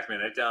Hugh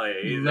Jackman. I tell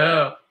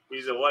you,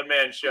 he's a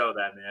one-man show.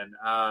 That man.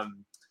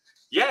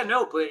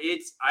 But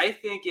I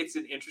think it's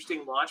an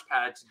interesting launch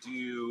pad to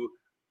do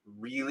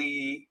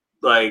really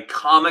like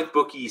comic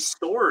booky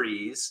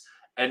stories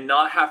and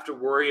not have to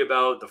worry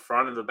about the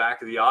front and the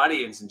back of the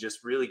audience and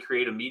just really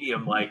create a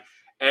medium like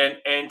and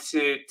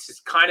to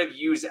kind of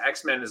use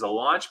X-Men as a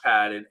launch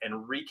pad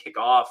and re-kick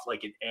off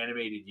like an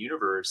animated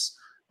universe.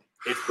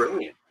 It's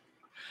brilliant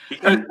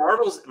because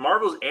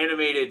Marvel's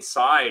animated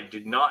side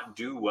did not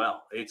do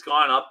well. It's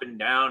gone up and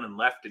down and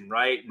left and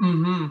right.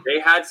 And they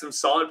had some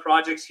solid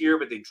projects here,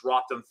 but they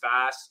dropped them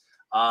fast.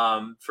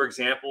 For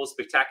example,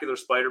 Spectacular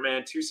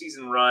Spider-Man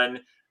 2-season run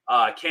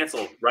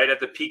canceled right at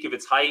the peak of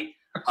its height.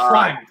 A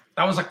crime.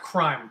 That was a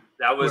crime.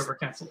 That was whoever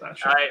canceled that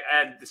show.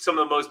 And some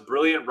of the most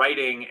brilliant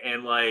writing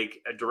and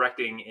like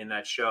directing in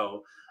that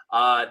show.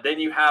 Then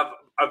you have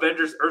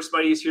Avengers: Earth's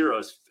Mightiest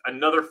Heroes,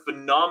 another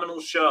phenomenal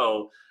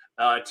show.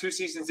 2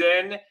 seasons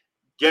in,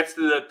 gets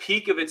to the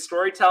peak of its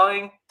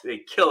storytelling. They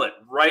kill it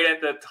right at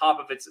the top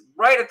of its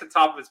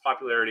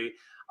popularity.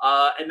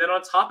 And then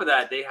on top of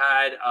that, they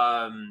had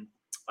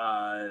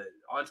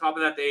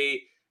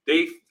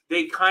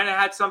they kind of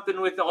had something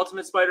with the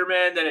Ultimate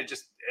Spider-Man. Then it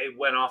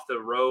went off the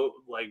road,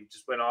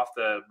 went off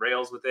the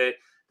rails with it.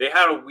 They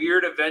had a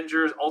weird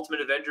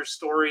Ultimate Avengers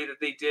story that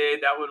they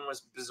did. That one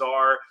was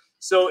bizarre.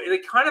 So they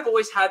kind of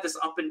always had this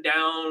up and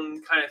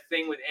down kind of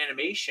thing with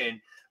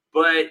animation.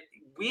 But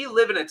we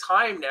live in a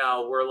time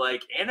now where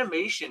like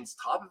animation's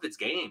top of its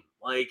game.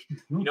 Like,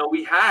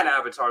 we had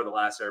Avatar: The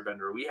Last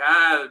Airbender. We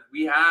have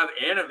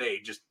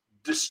anime just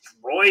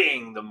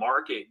destroying the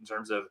market in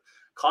terms of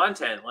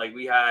content. Like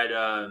we had,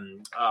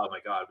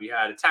 we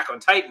had Attack on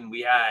Titan.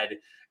 We had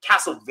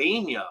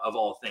Castlevania of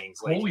all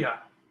things. Like,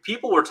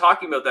 people were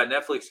talking about that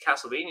Netflix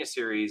Castlevania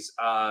series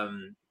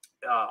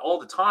all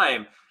the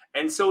time.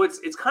 And so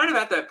it's kind of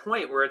at that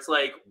point where it's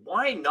like,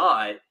 why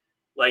not?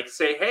 Like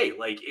say, hey,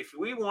 like if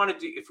we want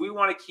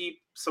to keep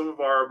some of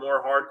our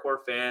more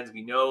hardcore fans,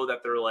 we know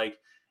that they're like,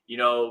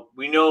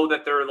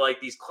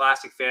 these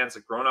classic fans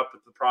that grown up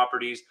with the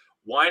properties.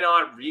 Why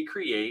not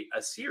recreate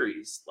a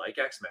series like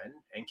X-Men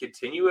and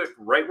continue it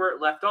right where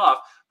it left off?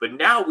 But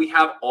now we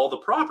have all the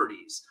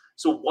properties.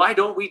 So why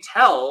don't we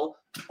tell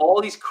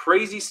all these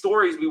crazy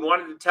stories we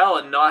wanted to tell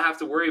and not have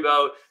to worry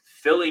about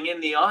filling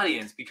in the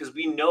audience because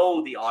we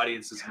know the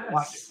audience is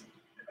watching.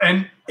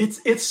 And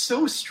it's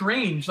so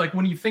strange, like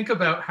when you think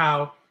about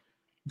how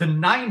the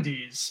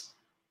 90s,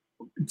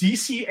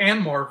 DC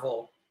and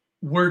Marvel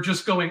were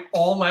just going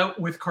all out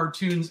with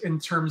cartoons in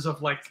terms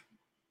of like,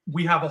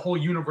 we have a whole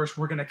universe,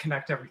 we're going to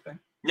connect everything.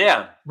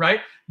 Yeah.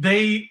 Right?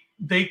 They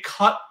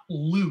cut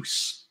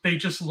loose. They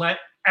just let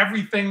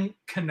everything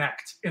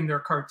connect in their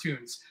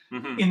cartoons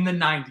in the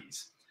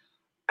 90s.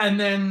 And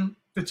then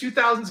the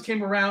 2000s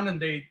came around and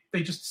they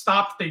just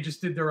stopped. They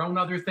just did their own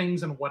other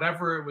things and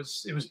whatever. It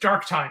was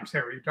dark times,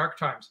 Harry, dark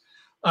times.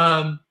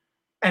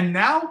 And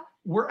now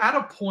we're at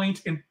a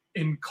point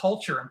in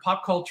culture and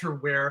pop culture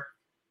where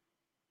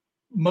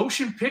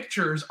motion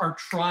pictures are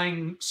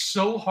trying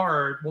so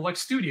hard. Well, like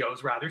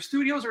studios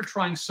are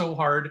trying so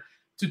hard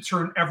to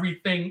turn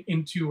everything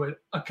into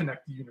a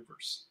connected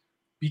universe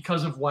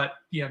because of what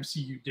the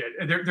MCU did.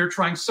 And they're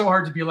trying so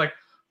hard to be like,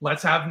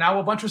 let's have now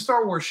a bunch of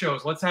Star Wars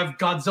shows. Let's have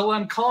Godzilla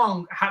and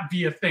Kong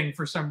be a thing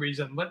for some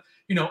reason.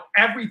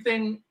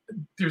 Everything,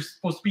 there's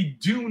supposed to be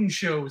Dune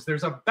shows.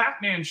 There's a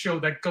Batman show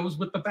that goes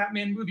with the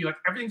Batman movie. Like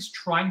everything's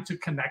trying to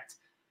connect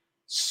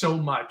so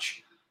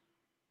much.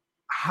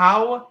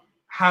 How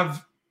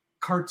have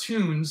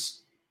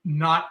cartoons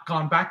not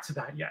gone back to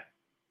that yet?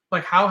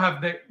 Like how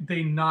have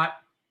they not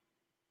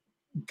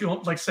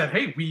said,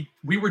 hey,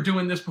 we were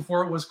doing this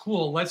before it was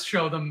cool. Let's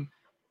show them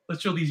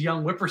let's show these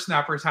young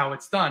whippersnappers how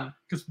it's done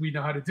because we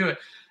know how to do it.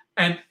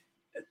 And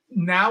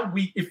now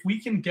if we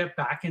can get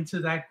back into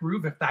that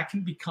groove, if that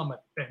can become a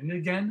thing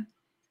again,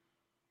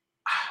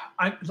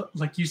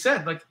 like you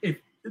said, like if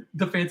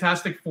the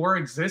Fantastic Four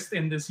exist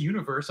in this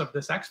universe of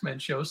this X-Men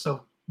show,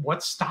 so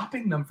what's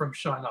stopping them from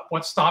showing up?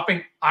 What's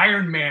stopping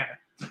Iron Man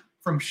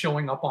from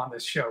showing up on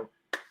this show,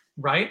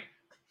 right?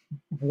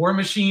 War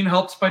Machine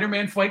helped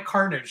Spider-Man fight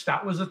Carnage.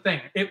 That was a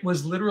thing. It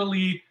was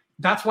literally,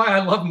 that's why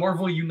I love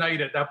Marvel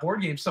United, that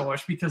board game, so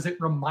much, because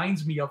it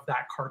reminds me of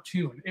that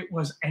cartoon. It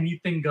was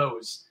anything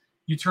goes.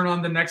 You turn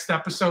on the next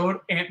episode,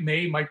 Aunt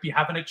May might be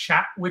having a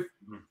chat with,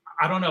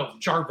 I don't know,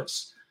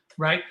 Jarvis,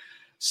 right?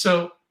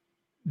 So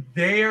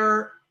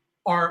there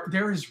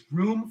is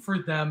room for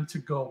them to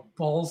go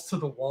balls to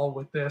the wall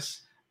with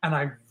this, and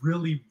I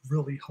really,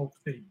 really hope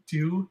they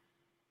do,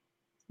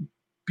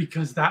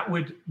 because that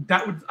would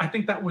I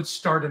think that would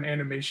start an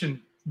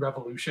animation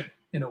revolution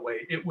in a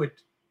way. It would.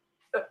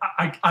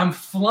 I'm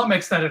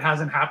flummoxed that it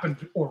hasn't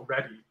happened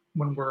already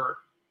when we're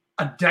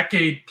a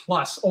decade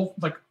plus,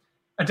 like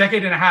a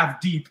decade and a half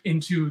deep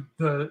into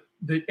the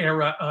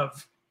era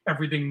of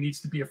everything needs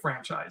to be a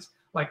franchise.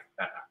 Like,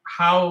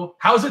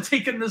 how's it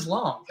taken this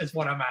long is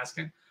what I'm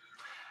asking.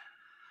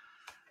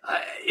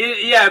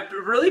 It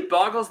really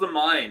boggles the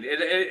mind.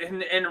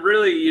 And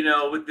really, you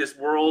know, with this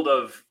world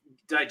of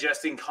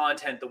digesting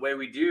content the way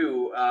we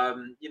do,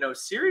 you know,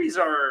 series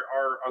are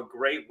a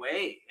great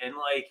way. And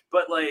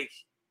but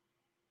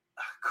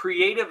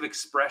creative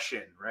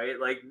expression, right?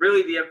 Like,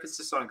 really the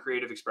emphasis on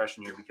creative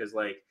expression here, because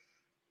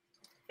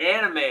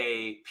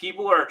anime,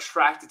 people are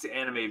attracted to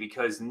anime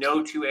because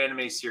no two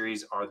anime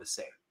series are the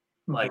same.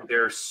 Like,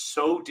 they're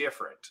so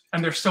different.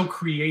 And they're so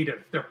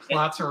creative. Their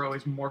plots are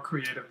always more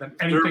creative than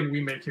anything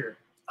we make here.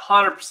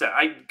 100%.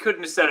 I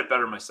couldn't have said it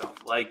better myself.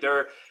 Like,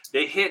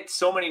 they hit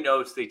so many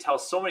notes. They tell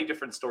so many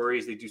different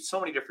stories. They do so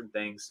many different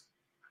things.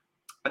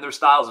 And their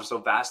styles are so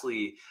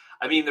vastly...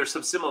 I mean, there's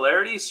some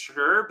similarities,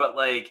 sure, but,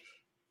 like,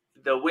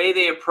 the way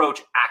they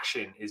approach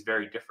action is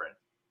very different.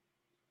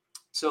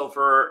 So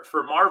for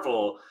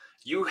Marvel...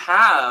 you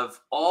have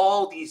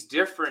all these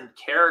different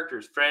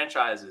characters,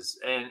 franchises,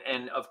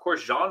 and of course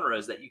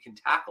genres that you can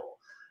tackle.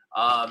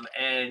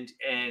 And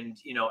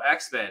you know,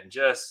 X-Men,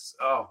 just,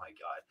 oh my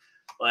God,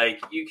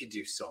 like, you could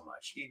do so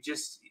much. You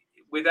just,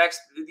 with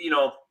you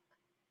know,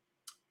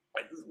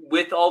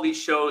 with all these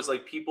shows,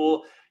 like,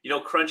 people, you know,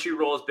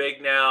 Crunchyroll is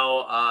big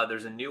now.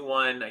 There's a new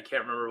one. I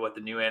can't remember what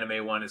the new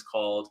anime one is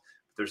called.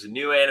 There's a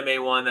new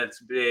anime one that's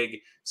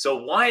big. So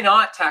why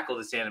not tackle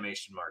this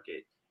animation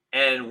market?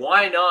 And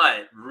why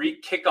not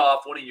kick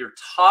off one of your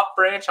top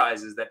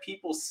franchises that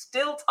people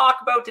still talk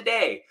about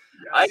today?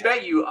 Yes. I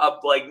bet you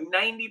like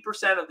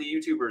 90% of the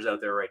YouTubers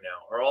out there right now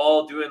are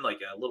all doing like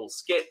a little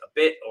skit, a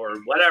bit, or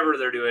whatever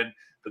they're doing.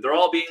 But they're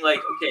all being like,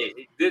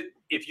 okay,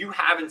 if you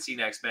haven't seen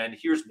X-Men,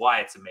 here's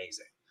why it's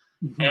amazing.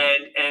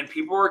 Mm-hmm. And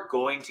people are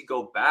going to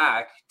go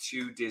back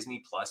to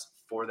Disney Plus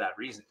for that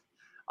reason.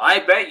 I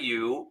bet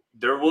you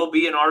there will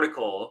be an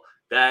article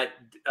that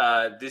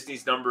Disney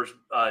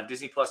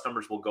Plus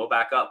numbers will go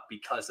back up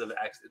because of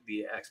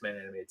the X-Men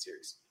animated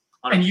series.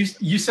 And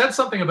you said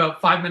something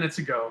about 5 minutes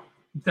ago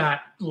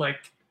that,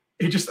 like,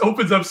 it just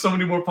opens up so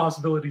many more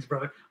possibilities,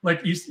 brother. Like,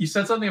 you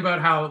said something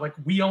about how, like,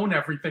 we own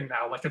everything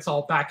now. Like, it's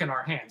all back in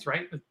our hands,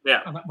 right?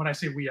 Yeah. When I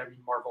say we, I mean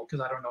Marvel, because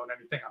I don't own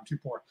anything. I'm too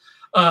poor.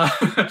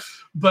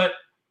 But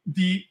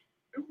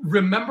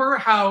remember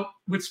how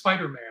with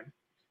Spider-Man,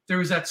 there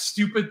was that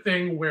stupid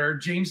thing where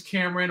James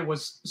Cameron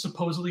was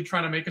supposedly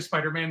trying to make a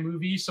Spider-Man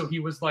movie. So he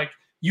was like,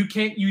 you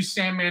can't use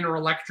Sandman or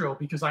Electro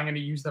because I'm going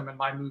to use them in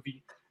my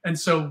movie. And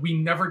so we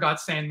never got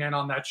Sandman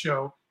on that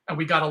show. And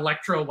we got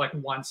Electro like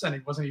once, and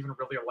it wasn't even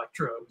really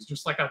Electro. It was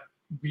just like a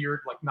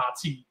weird like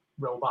Nazi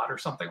robot or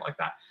something like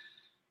that.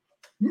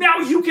 Now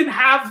you can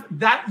have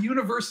that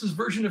universe's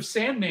version of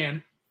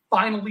Sandman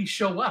finally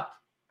show up.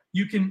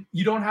 You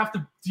don't have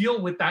to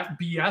deal with that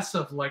BS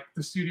of like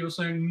the studio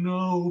saying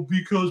no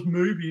because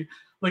maybe.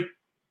 Like,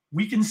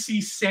 we can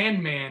see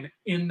Sandman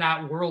in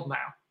that world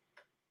now.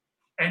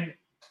 And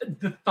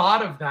the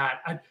thought of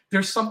that,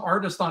 there's some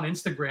artist on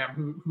Instagram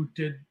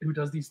who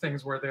does these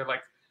things where they're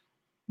like,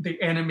 they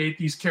animate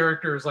these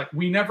characters like,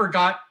 we never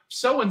got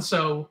so and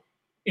so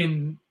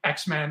in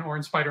X-Men or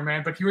in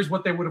Spider-Man, but here's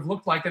what they would have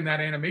looked like in that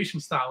animation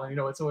style. And you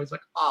know, it's always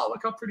like, oh, look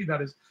how pretty that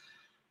is.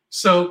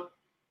 So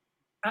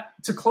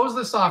to close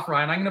this off,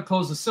 Ryan, I'm going to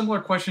pose a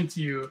similar question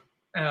to you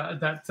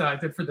that I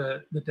did for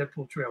the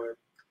Deadpool trailer.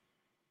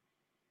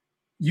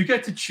 You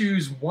get to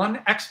choose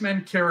one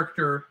X-Men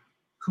character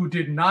who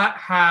did not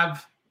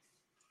have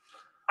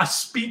a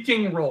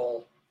speaking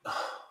role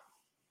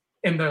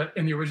in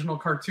the original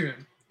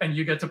cartoon, and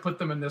you get to put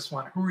them in this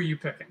one. Who are you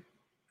picking?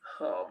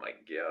 Oh my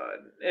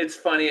God, it's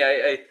funny.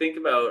 I think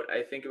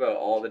about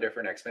all the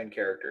different X-Men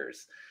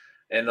characters.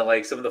 And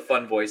some of the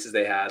fun voices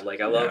they had.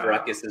 Like, I love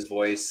Ruckus's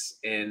voice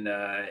in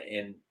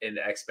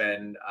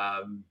X-Men.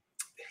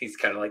 He's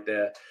kind of like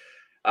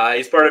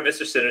he's part of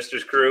Mr.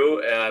 Sinister's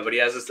crew, but he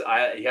has the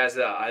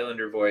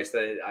Islander voice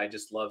that I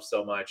just love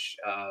so much.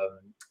 And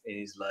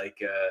he's like,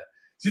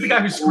 is he the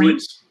guy who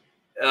screams?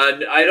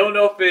 I don't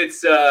know if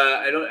it's.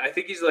 I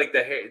think he's like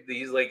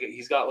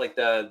he's got like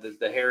the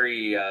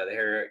hairy the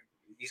hair.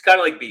 He's kind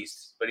of like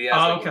Beast, but he has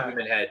like a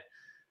human head.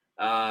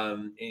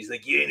 And he's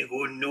like, "You ain't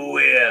going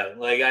nowhere."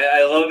 Like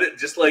I love it.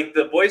 Just like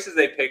the voices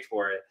they picked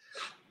for it.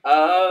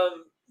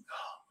 Oh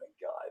my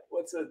god,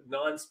 what's a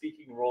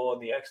non-speaking role in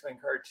the X-Men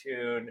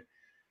cartoon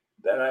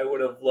that I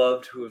would have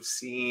loved to have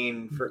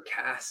seen for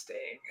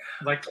casting?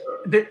 Like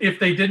if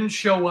they didn't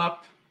show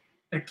up,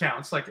 it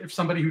counts. Like if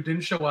somebody who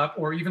didn't show up,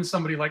 or even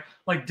somebody like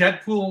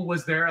Deadpool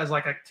was there as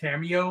like a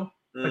cameo,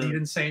 but he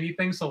didn't say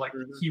anything, so like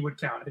he would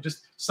count. It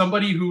just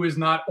somebody who is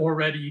not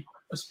already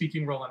a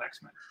speaking role in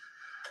X-Men.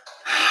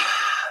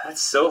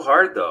 That's so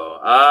hard though.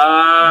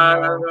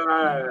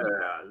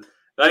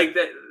 Like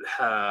that.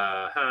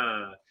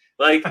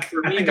 Like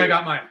for me, I think I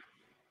got mine.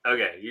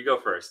 Okay, you go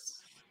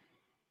first.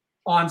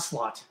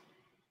 Onslaught.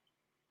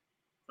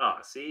 Oh,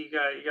 see,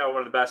 you got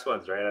one of the best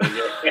ones, right?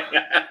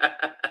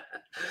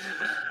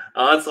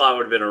 Onslaught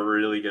would have been a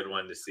really good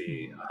one to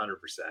see, 100%.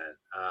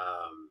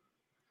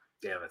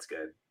 Damn, that's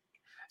good.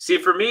 See,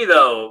 for me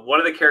though, one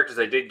of the characters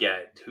I did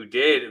get, who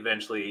did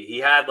eventually, he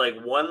had like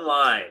one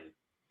line,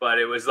 but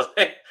it was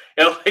like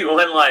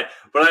one line.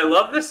 But I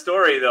love this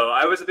story though.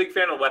 I was a big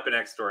fan of Weapon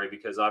X story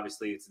because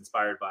obviously it's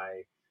inspired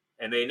by,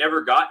 and they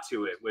never got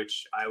to it,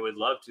 which I would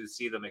love to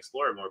see them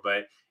explore more.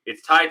 But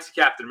it's tied to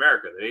Captain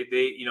America. They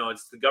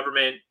it's the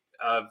government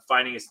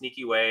finding a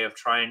sneaky way of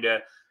trying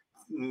to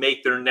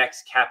make their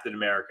next Captain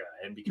America,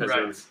 and because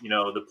of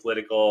the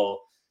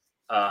political,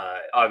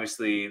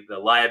 obviously the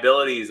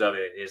liabilities of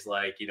it is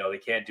like they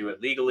can't do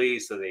it legally,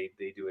 so they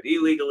do it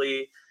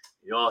illegally.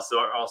 Also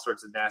all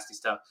sorts of nasty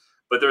stuff.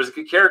 But there's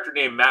a character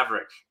named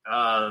Maverick.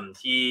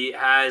 He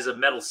has a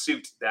metal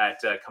suit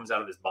that comes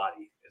out of his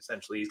body.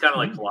 Essentially, he's kind of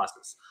like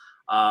Colossus.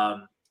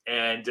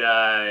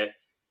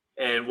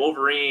 And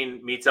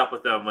Wolverine meets up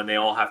with them when they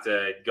all have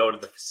to go to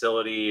the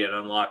facility and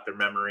unlock their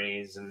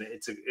memories. And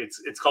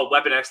it's called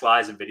Weapon X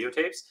Lies and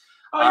Videotapes.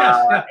 Oh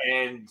yes,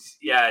 and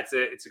yeah,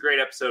 it's a great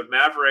episode.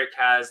 Maverick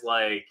has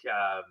like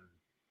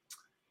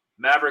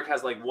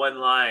one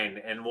line,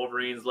 and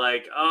Wolverine's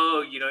like,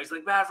 "Oh, he's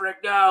like,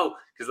 Maverick, no,"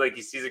 because like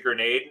he sees a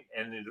grenade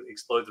and it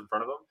explodes in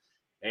front of him,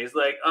 and he's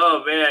like,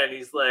 "Oh man,"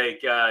 he's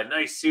like,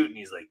 "Nice suit," and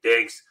he's like,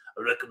 "Thanks,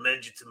 I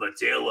recommend you to my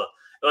tailor."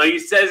 Like he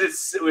says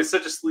it with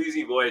such a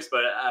sleazy voice,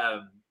 but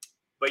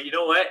you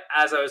know what?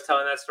 As I was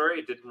telling that story,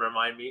 it didn't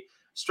remind me.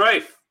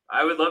 Strife.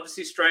 I would love to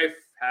see Strife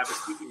have a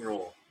speaking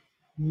role.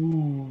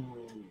 Ooh,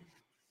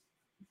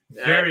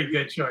 very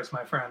good choice,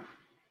 my friend.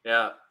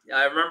 Yeah,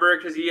 I remember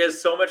because he has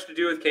so much to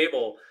do with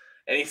Cable,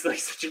 and he's like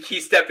such a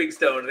key stepping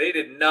stone. They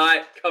did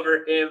not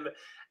cover him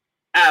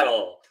at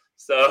all.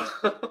 So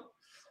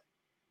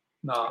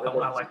no,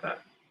 I like that.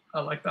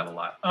 I like that a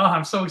lot. Oh,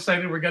 I'm so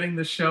excited we're getting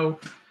this show.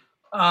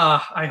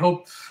 I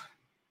hope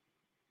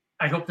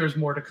there's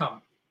more to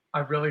come. I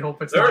really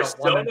hope it's there's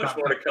so much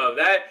more to come.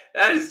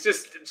 That is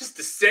just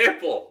a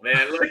sample,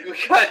 man. Like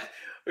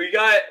we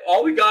got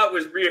all we got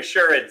was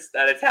reassurance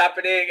that it's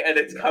happening and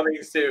it's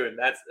coming soon.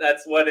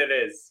 That's what it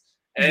is.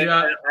 And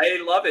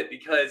I love it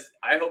because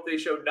I hope they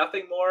show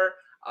nothing more.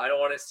 I don't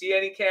want to see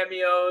any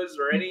cameos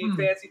or any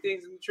fancy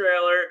things in the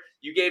trailer.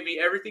 You gave me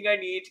everything I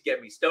need to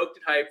get me stoked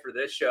and hyped for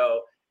this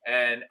show.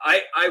 And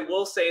I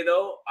will say,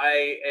 though,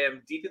 I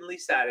am deeply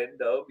saddened,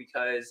 though,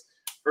 because,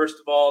 first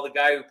of all, the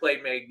guy who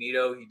played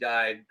Magneto, he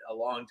died a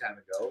long time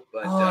ago.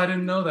 But I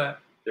didn't know that.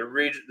 The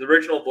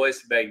original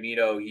voice of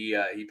Magneto,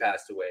 he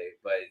passed away.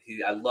 But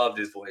I loved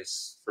his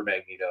voice for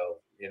Magneto.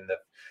 If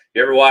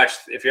you ever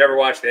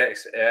watched the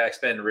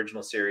X-Men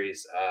original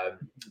series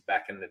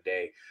back in the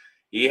day,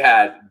 he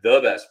had the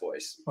best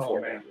voice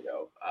for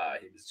Magneto.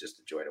 He was just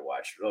a joy to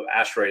watch.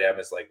 Asteroid M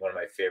is like one of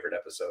my favorite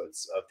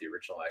episodes of the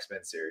original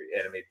X-Men series,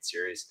 animated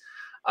series.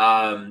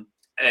 And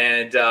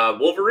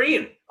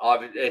Wolverine.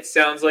 It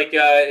sounds like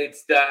I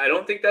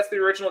don't think that's the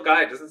original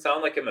guy. It doesn't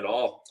sound like him at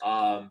all.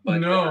 But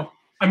no,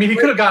 I mean he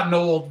could have gotten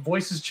old.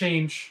 Voices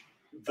change.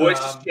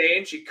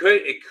 Change.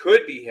 It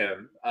could be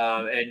him.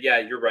 And yeah,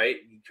 you're right.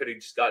 He could have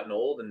just gotten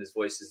old, and his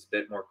voice is a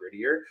bit more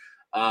grittier.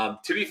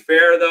 To be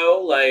fair,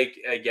 though,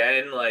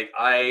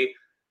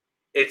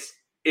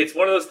 it's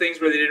one of those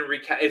things where they didn't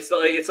recast. It's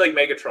like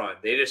Megatron.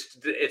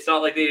 It's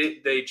not like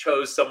they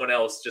chose someone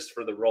else just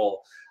for the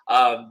role.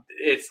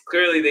 It's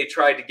clearly they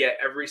tried to get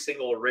every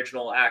single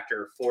original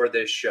actor for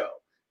this show,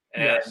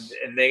 and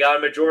they got a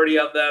majority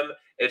of them.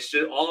 It's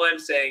just all I'm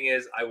saying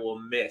is I will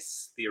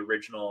miss the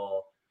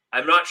original.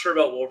 I'm not sure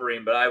about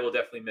Wolverine, but I will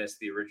definitely miss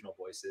the original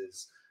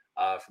voices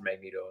for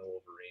Magneto and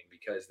Wolverine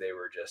because they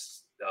were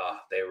just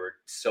they were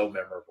so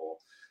memorable.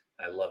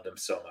 I loved them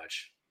so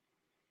much.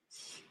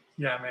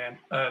 Yeah, man.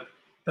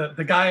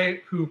 The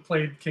guy who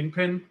played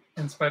Kingpin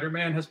in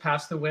Spider-Man has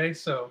passed away.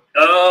 So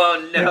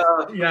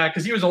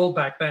because he was old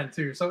back then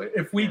too. So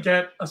if we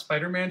get a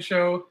Spider-Man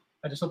show,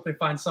 I just hope they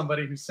find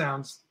somebody who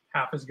sounds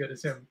half as good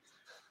as him.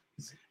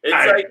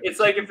 It's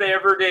like if they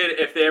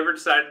ever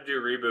decided to do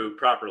a reboot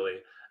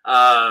properly.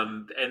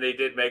 And they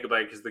did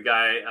Megabyte because the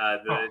guy,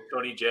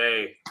 Tony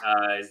J,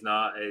 is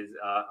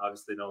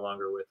obviously no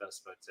longer with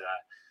us, but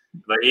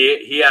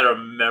he had a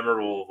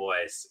memorable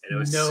voice, and it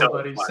was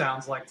nobody so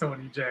sounds like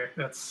Tony J.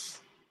 That's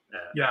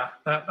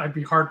that I'd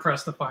be hard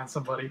pressed to find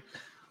somebody.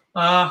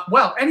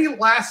 Well, any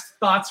last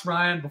thoughts,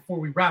 Ryan, before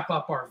we wrap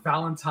up our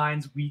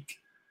Valentine's week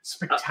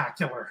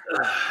spectacular?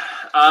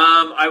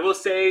 I will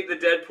say the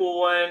Deadpool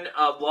one,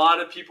 a lot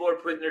of people are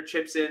putting their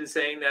chips in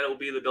saying that it will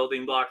be the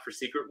building block for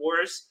Secret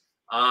Wars.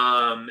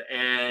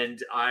 And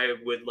I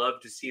would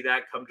love to see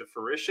that come to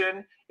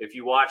fruition. If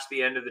you watch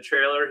the end of the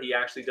trailer, he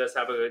actually does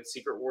have a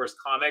Secret Wars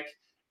comic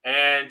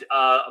and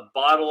a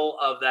bottle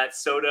of that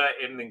soda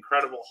in the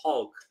Incredible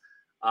Hulk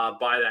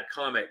by that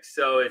comic.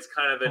 So it's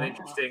kind of an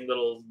interesting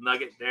little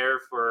nugget there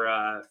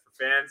for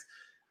fans.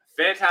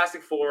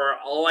 Fantastic Four,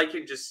 all I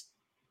can just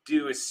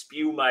do is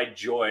spew my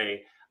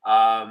joy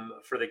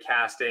for the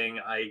casting.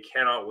 I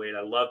cannot wait.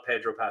 I love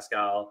Pedro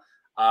Pascal.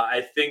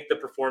 I think the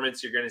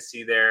performance you're going to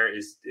see there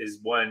is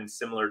one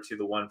similar to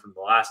the one from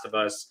The Last of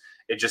Us.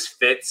 It just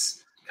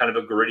fits kind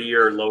of a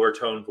grittier, lower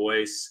tone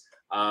voice,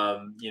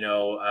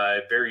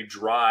 very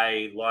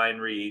dry line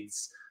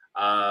reads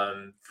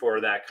for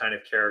that kind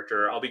of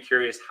character. I'll be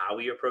curious how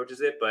he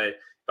approaches it, but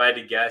if I had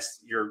to guess,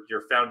 your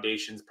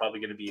foundation is probably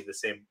going to be the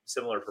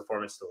similar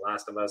performance to The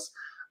Last of Us.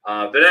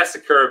 Vanessa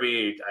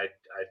Kirby, I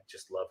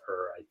just love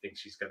her. I think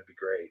she's going to be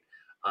great.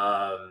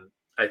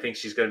 I think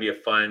she's going to be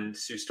a fun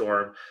Sue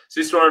Storm.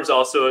 Sue Storm's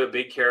also a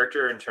big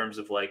character in terms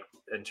of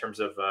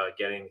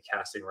getting the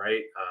casting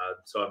right.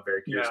 So I'm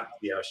very curious to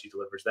see how she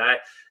delivers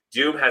that.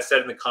 Doom has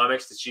said in the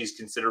comics that she's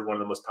considered one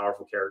of the most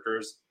powerful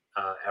characters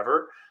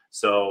ever.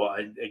 So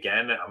I'm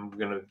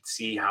going to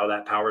see how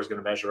that power is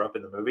going to measure up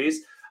in the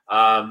movies.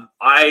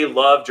 I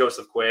love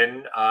Joseph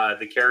Quinn,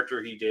 the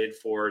character he did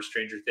for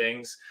Stranger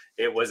Things.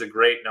 It was a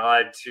great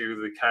nod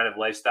to the kind of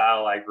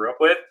lifestyle I grew up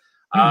with,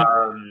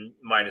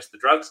 minus the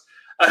drugs.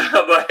 A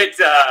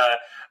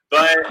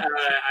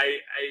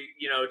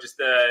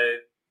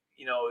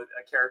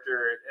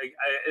character,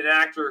 an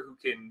actor who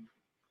can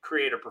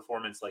create a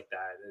performance like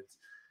that.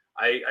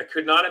 I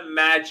could not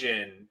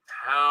imagine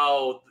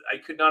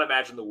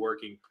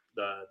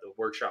the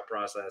workshop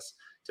process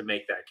to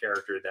make that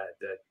character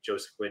that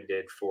Joseph Quinn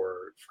did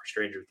for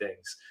Stranger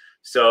Things.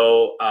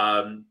 So,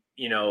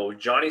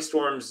 Johnny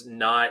Storm's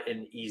not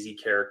an easy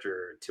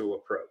character to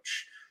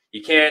approach.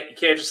 You can't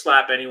just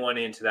slap anyone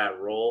into that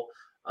role.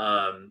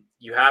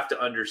 You have to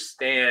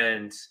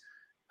understand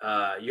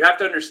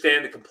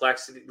the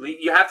complexity.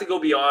 You have to go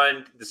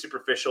beyond the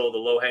superficial, the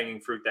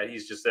low-hanging fruit that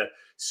he's just a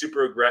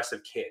super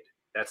aggressive kid.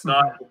 That's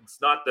not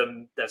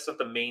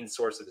the main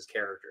source of his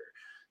character.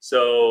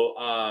 So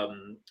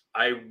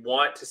I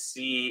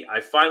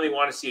finally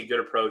want to see a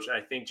good approach. And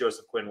I think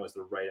Joseph Quinn was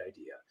the right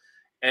idea.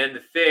 And the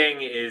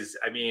thing is,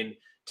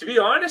 to be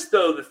honest,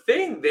 though,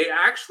 they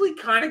actually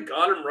kind of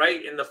got him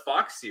right in the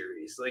Fox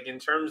series, like in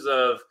terms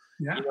of,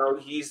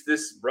 he's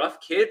this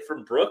rough kid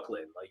from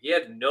Brooklyn. Like he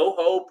had no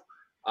hope.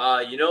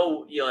 He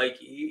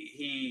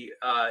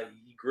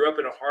grew up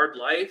in a hard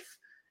life.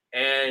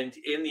 And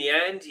in the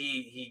end,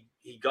 he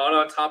got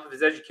on top of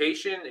his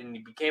education and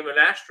he became an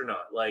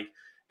astronaut. Like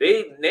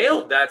they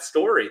nailed that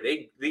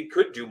story. They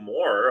could do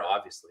more.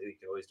 Obviously, they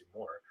could always do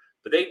more,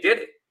 but they did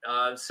it.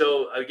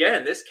 So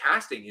again, this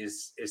casting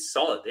is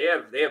solid. They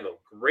have a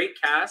great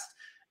cast,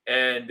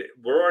 and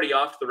we're already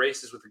off to the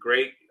races with a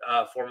great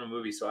form of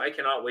movie. So I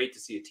cannot wait to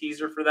see a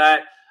teaser for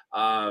that.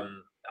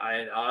 And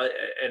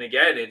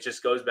again, it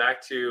just goes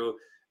back to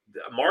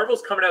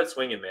Marvel's coming out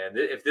swinging, man.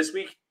 If this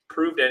week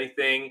proved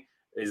anything,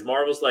 is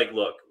Marvel's like,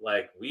 look,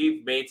 like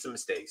we've made some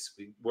mistakes.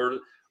 We're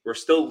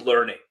still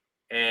learning,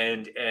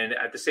 and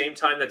at the same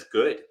time, that's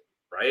good,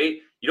 right?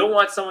 You don't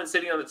want someone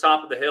sitting on the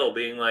top of the hill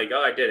being like,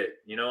 oh, I did it.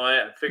 You know what?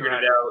 I figured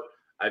it out.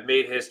 I've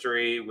made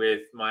history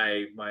with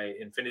my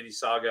Infinity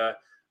Saga.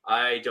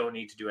 I don't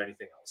need to do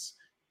anything else.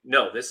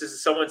 No, this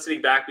is someone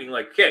sitting back being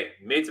like, okay,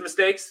 made some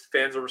mistakes.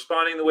 Fans are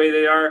responding the way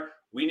they are.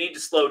 We need to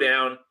slow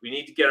down. We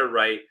need to get it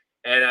right.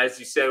 And as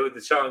you said with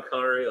the Sean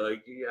Connery,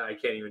 like, I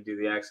can't even do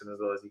the accent as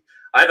well as you.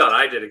 I thought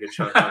I did a good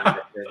Sean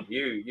Connery.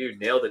 You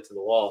nailed it to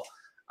the wall.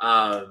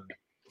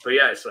 But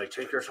yeah, it's like,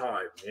 take your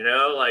time,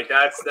 like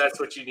that's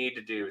what you need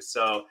to do.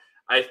 So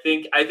I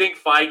think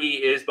Feige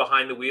is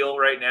behind the wheel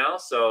right now.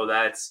 So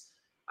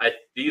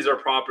these are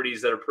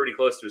properties that are pretty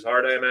close to his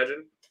heart, I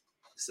imagine.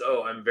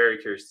 So I'm very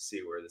curious to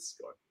see where this is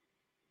going.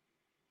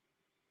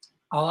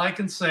 All I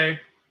can say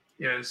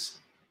is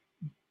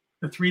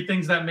the three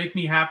things that make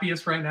me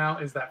happiest right now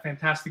is that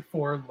Fantastic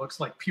Four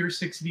looks like pure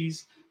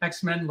 60s,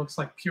 X-Men looks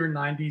like pure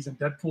 90s, and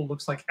Deadpool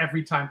looks like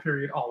every time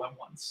period all at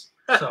once.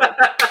 So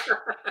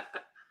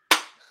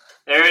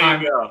there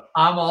you go.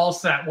 I'm all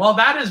set. Well,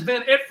 that has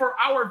been it for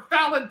our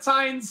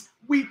Valentine's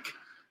week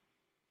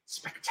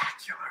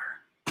spectacular.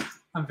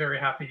 I'm very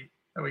happy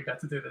that we got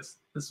to do this.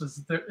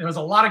 It was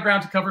a lot of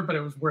ground to cover, but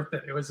it was worth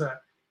it. It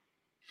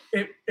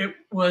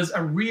was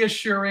a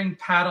reassuring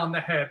pat on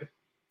the head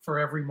for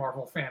every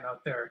Marvel fan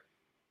out there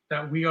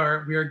that we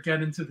are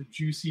getting to the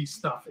juicy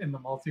stuff in the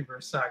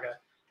multiverse saga.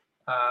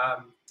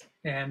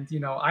 And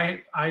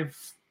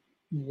I've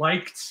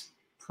liked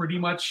pretty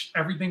much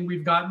everything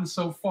we've gotten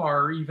so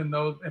far, even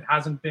though it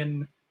hasn't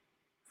been,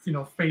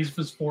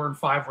 phases 4 and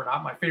 5 were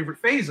not my favorite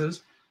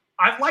phases.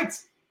 I've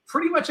liked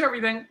pretty much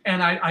everything,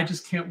 and I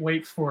just can't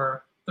wait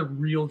for the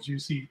real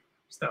juicy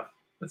stuff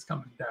that's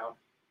coming down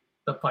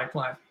the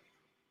pipeline.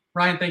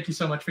 Ryan, thank you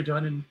so much for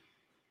joining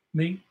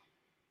me.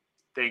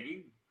 Thank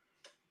you.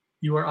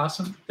 You are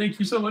awesome. Thank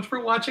you so much for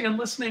watching and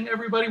listening,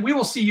 everybody. We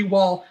will see you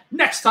all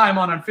next time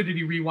on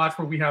Infinity Rewatch,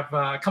 where we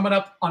have coming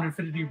up on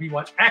Infinity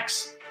Rewatch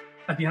X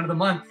at the end of the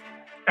month,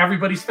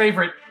 everybody's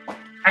favorite,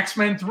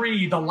 X-Men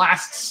 3, The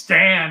Last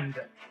Stand.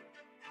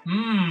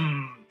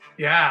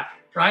 Yeah,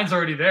 Ryan's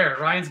already there.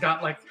 Ryan's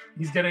got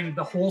he's getting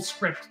the whole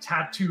script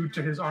tattooed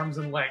to his arms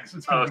and legs.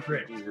 It's going to be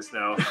great. Jesus,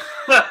 no.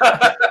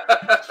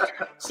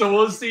 So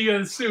we'll see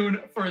you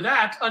soon for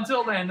that.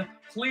 Until then,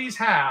 please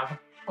have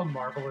a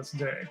marvelous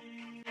day.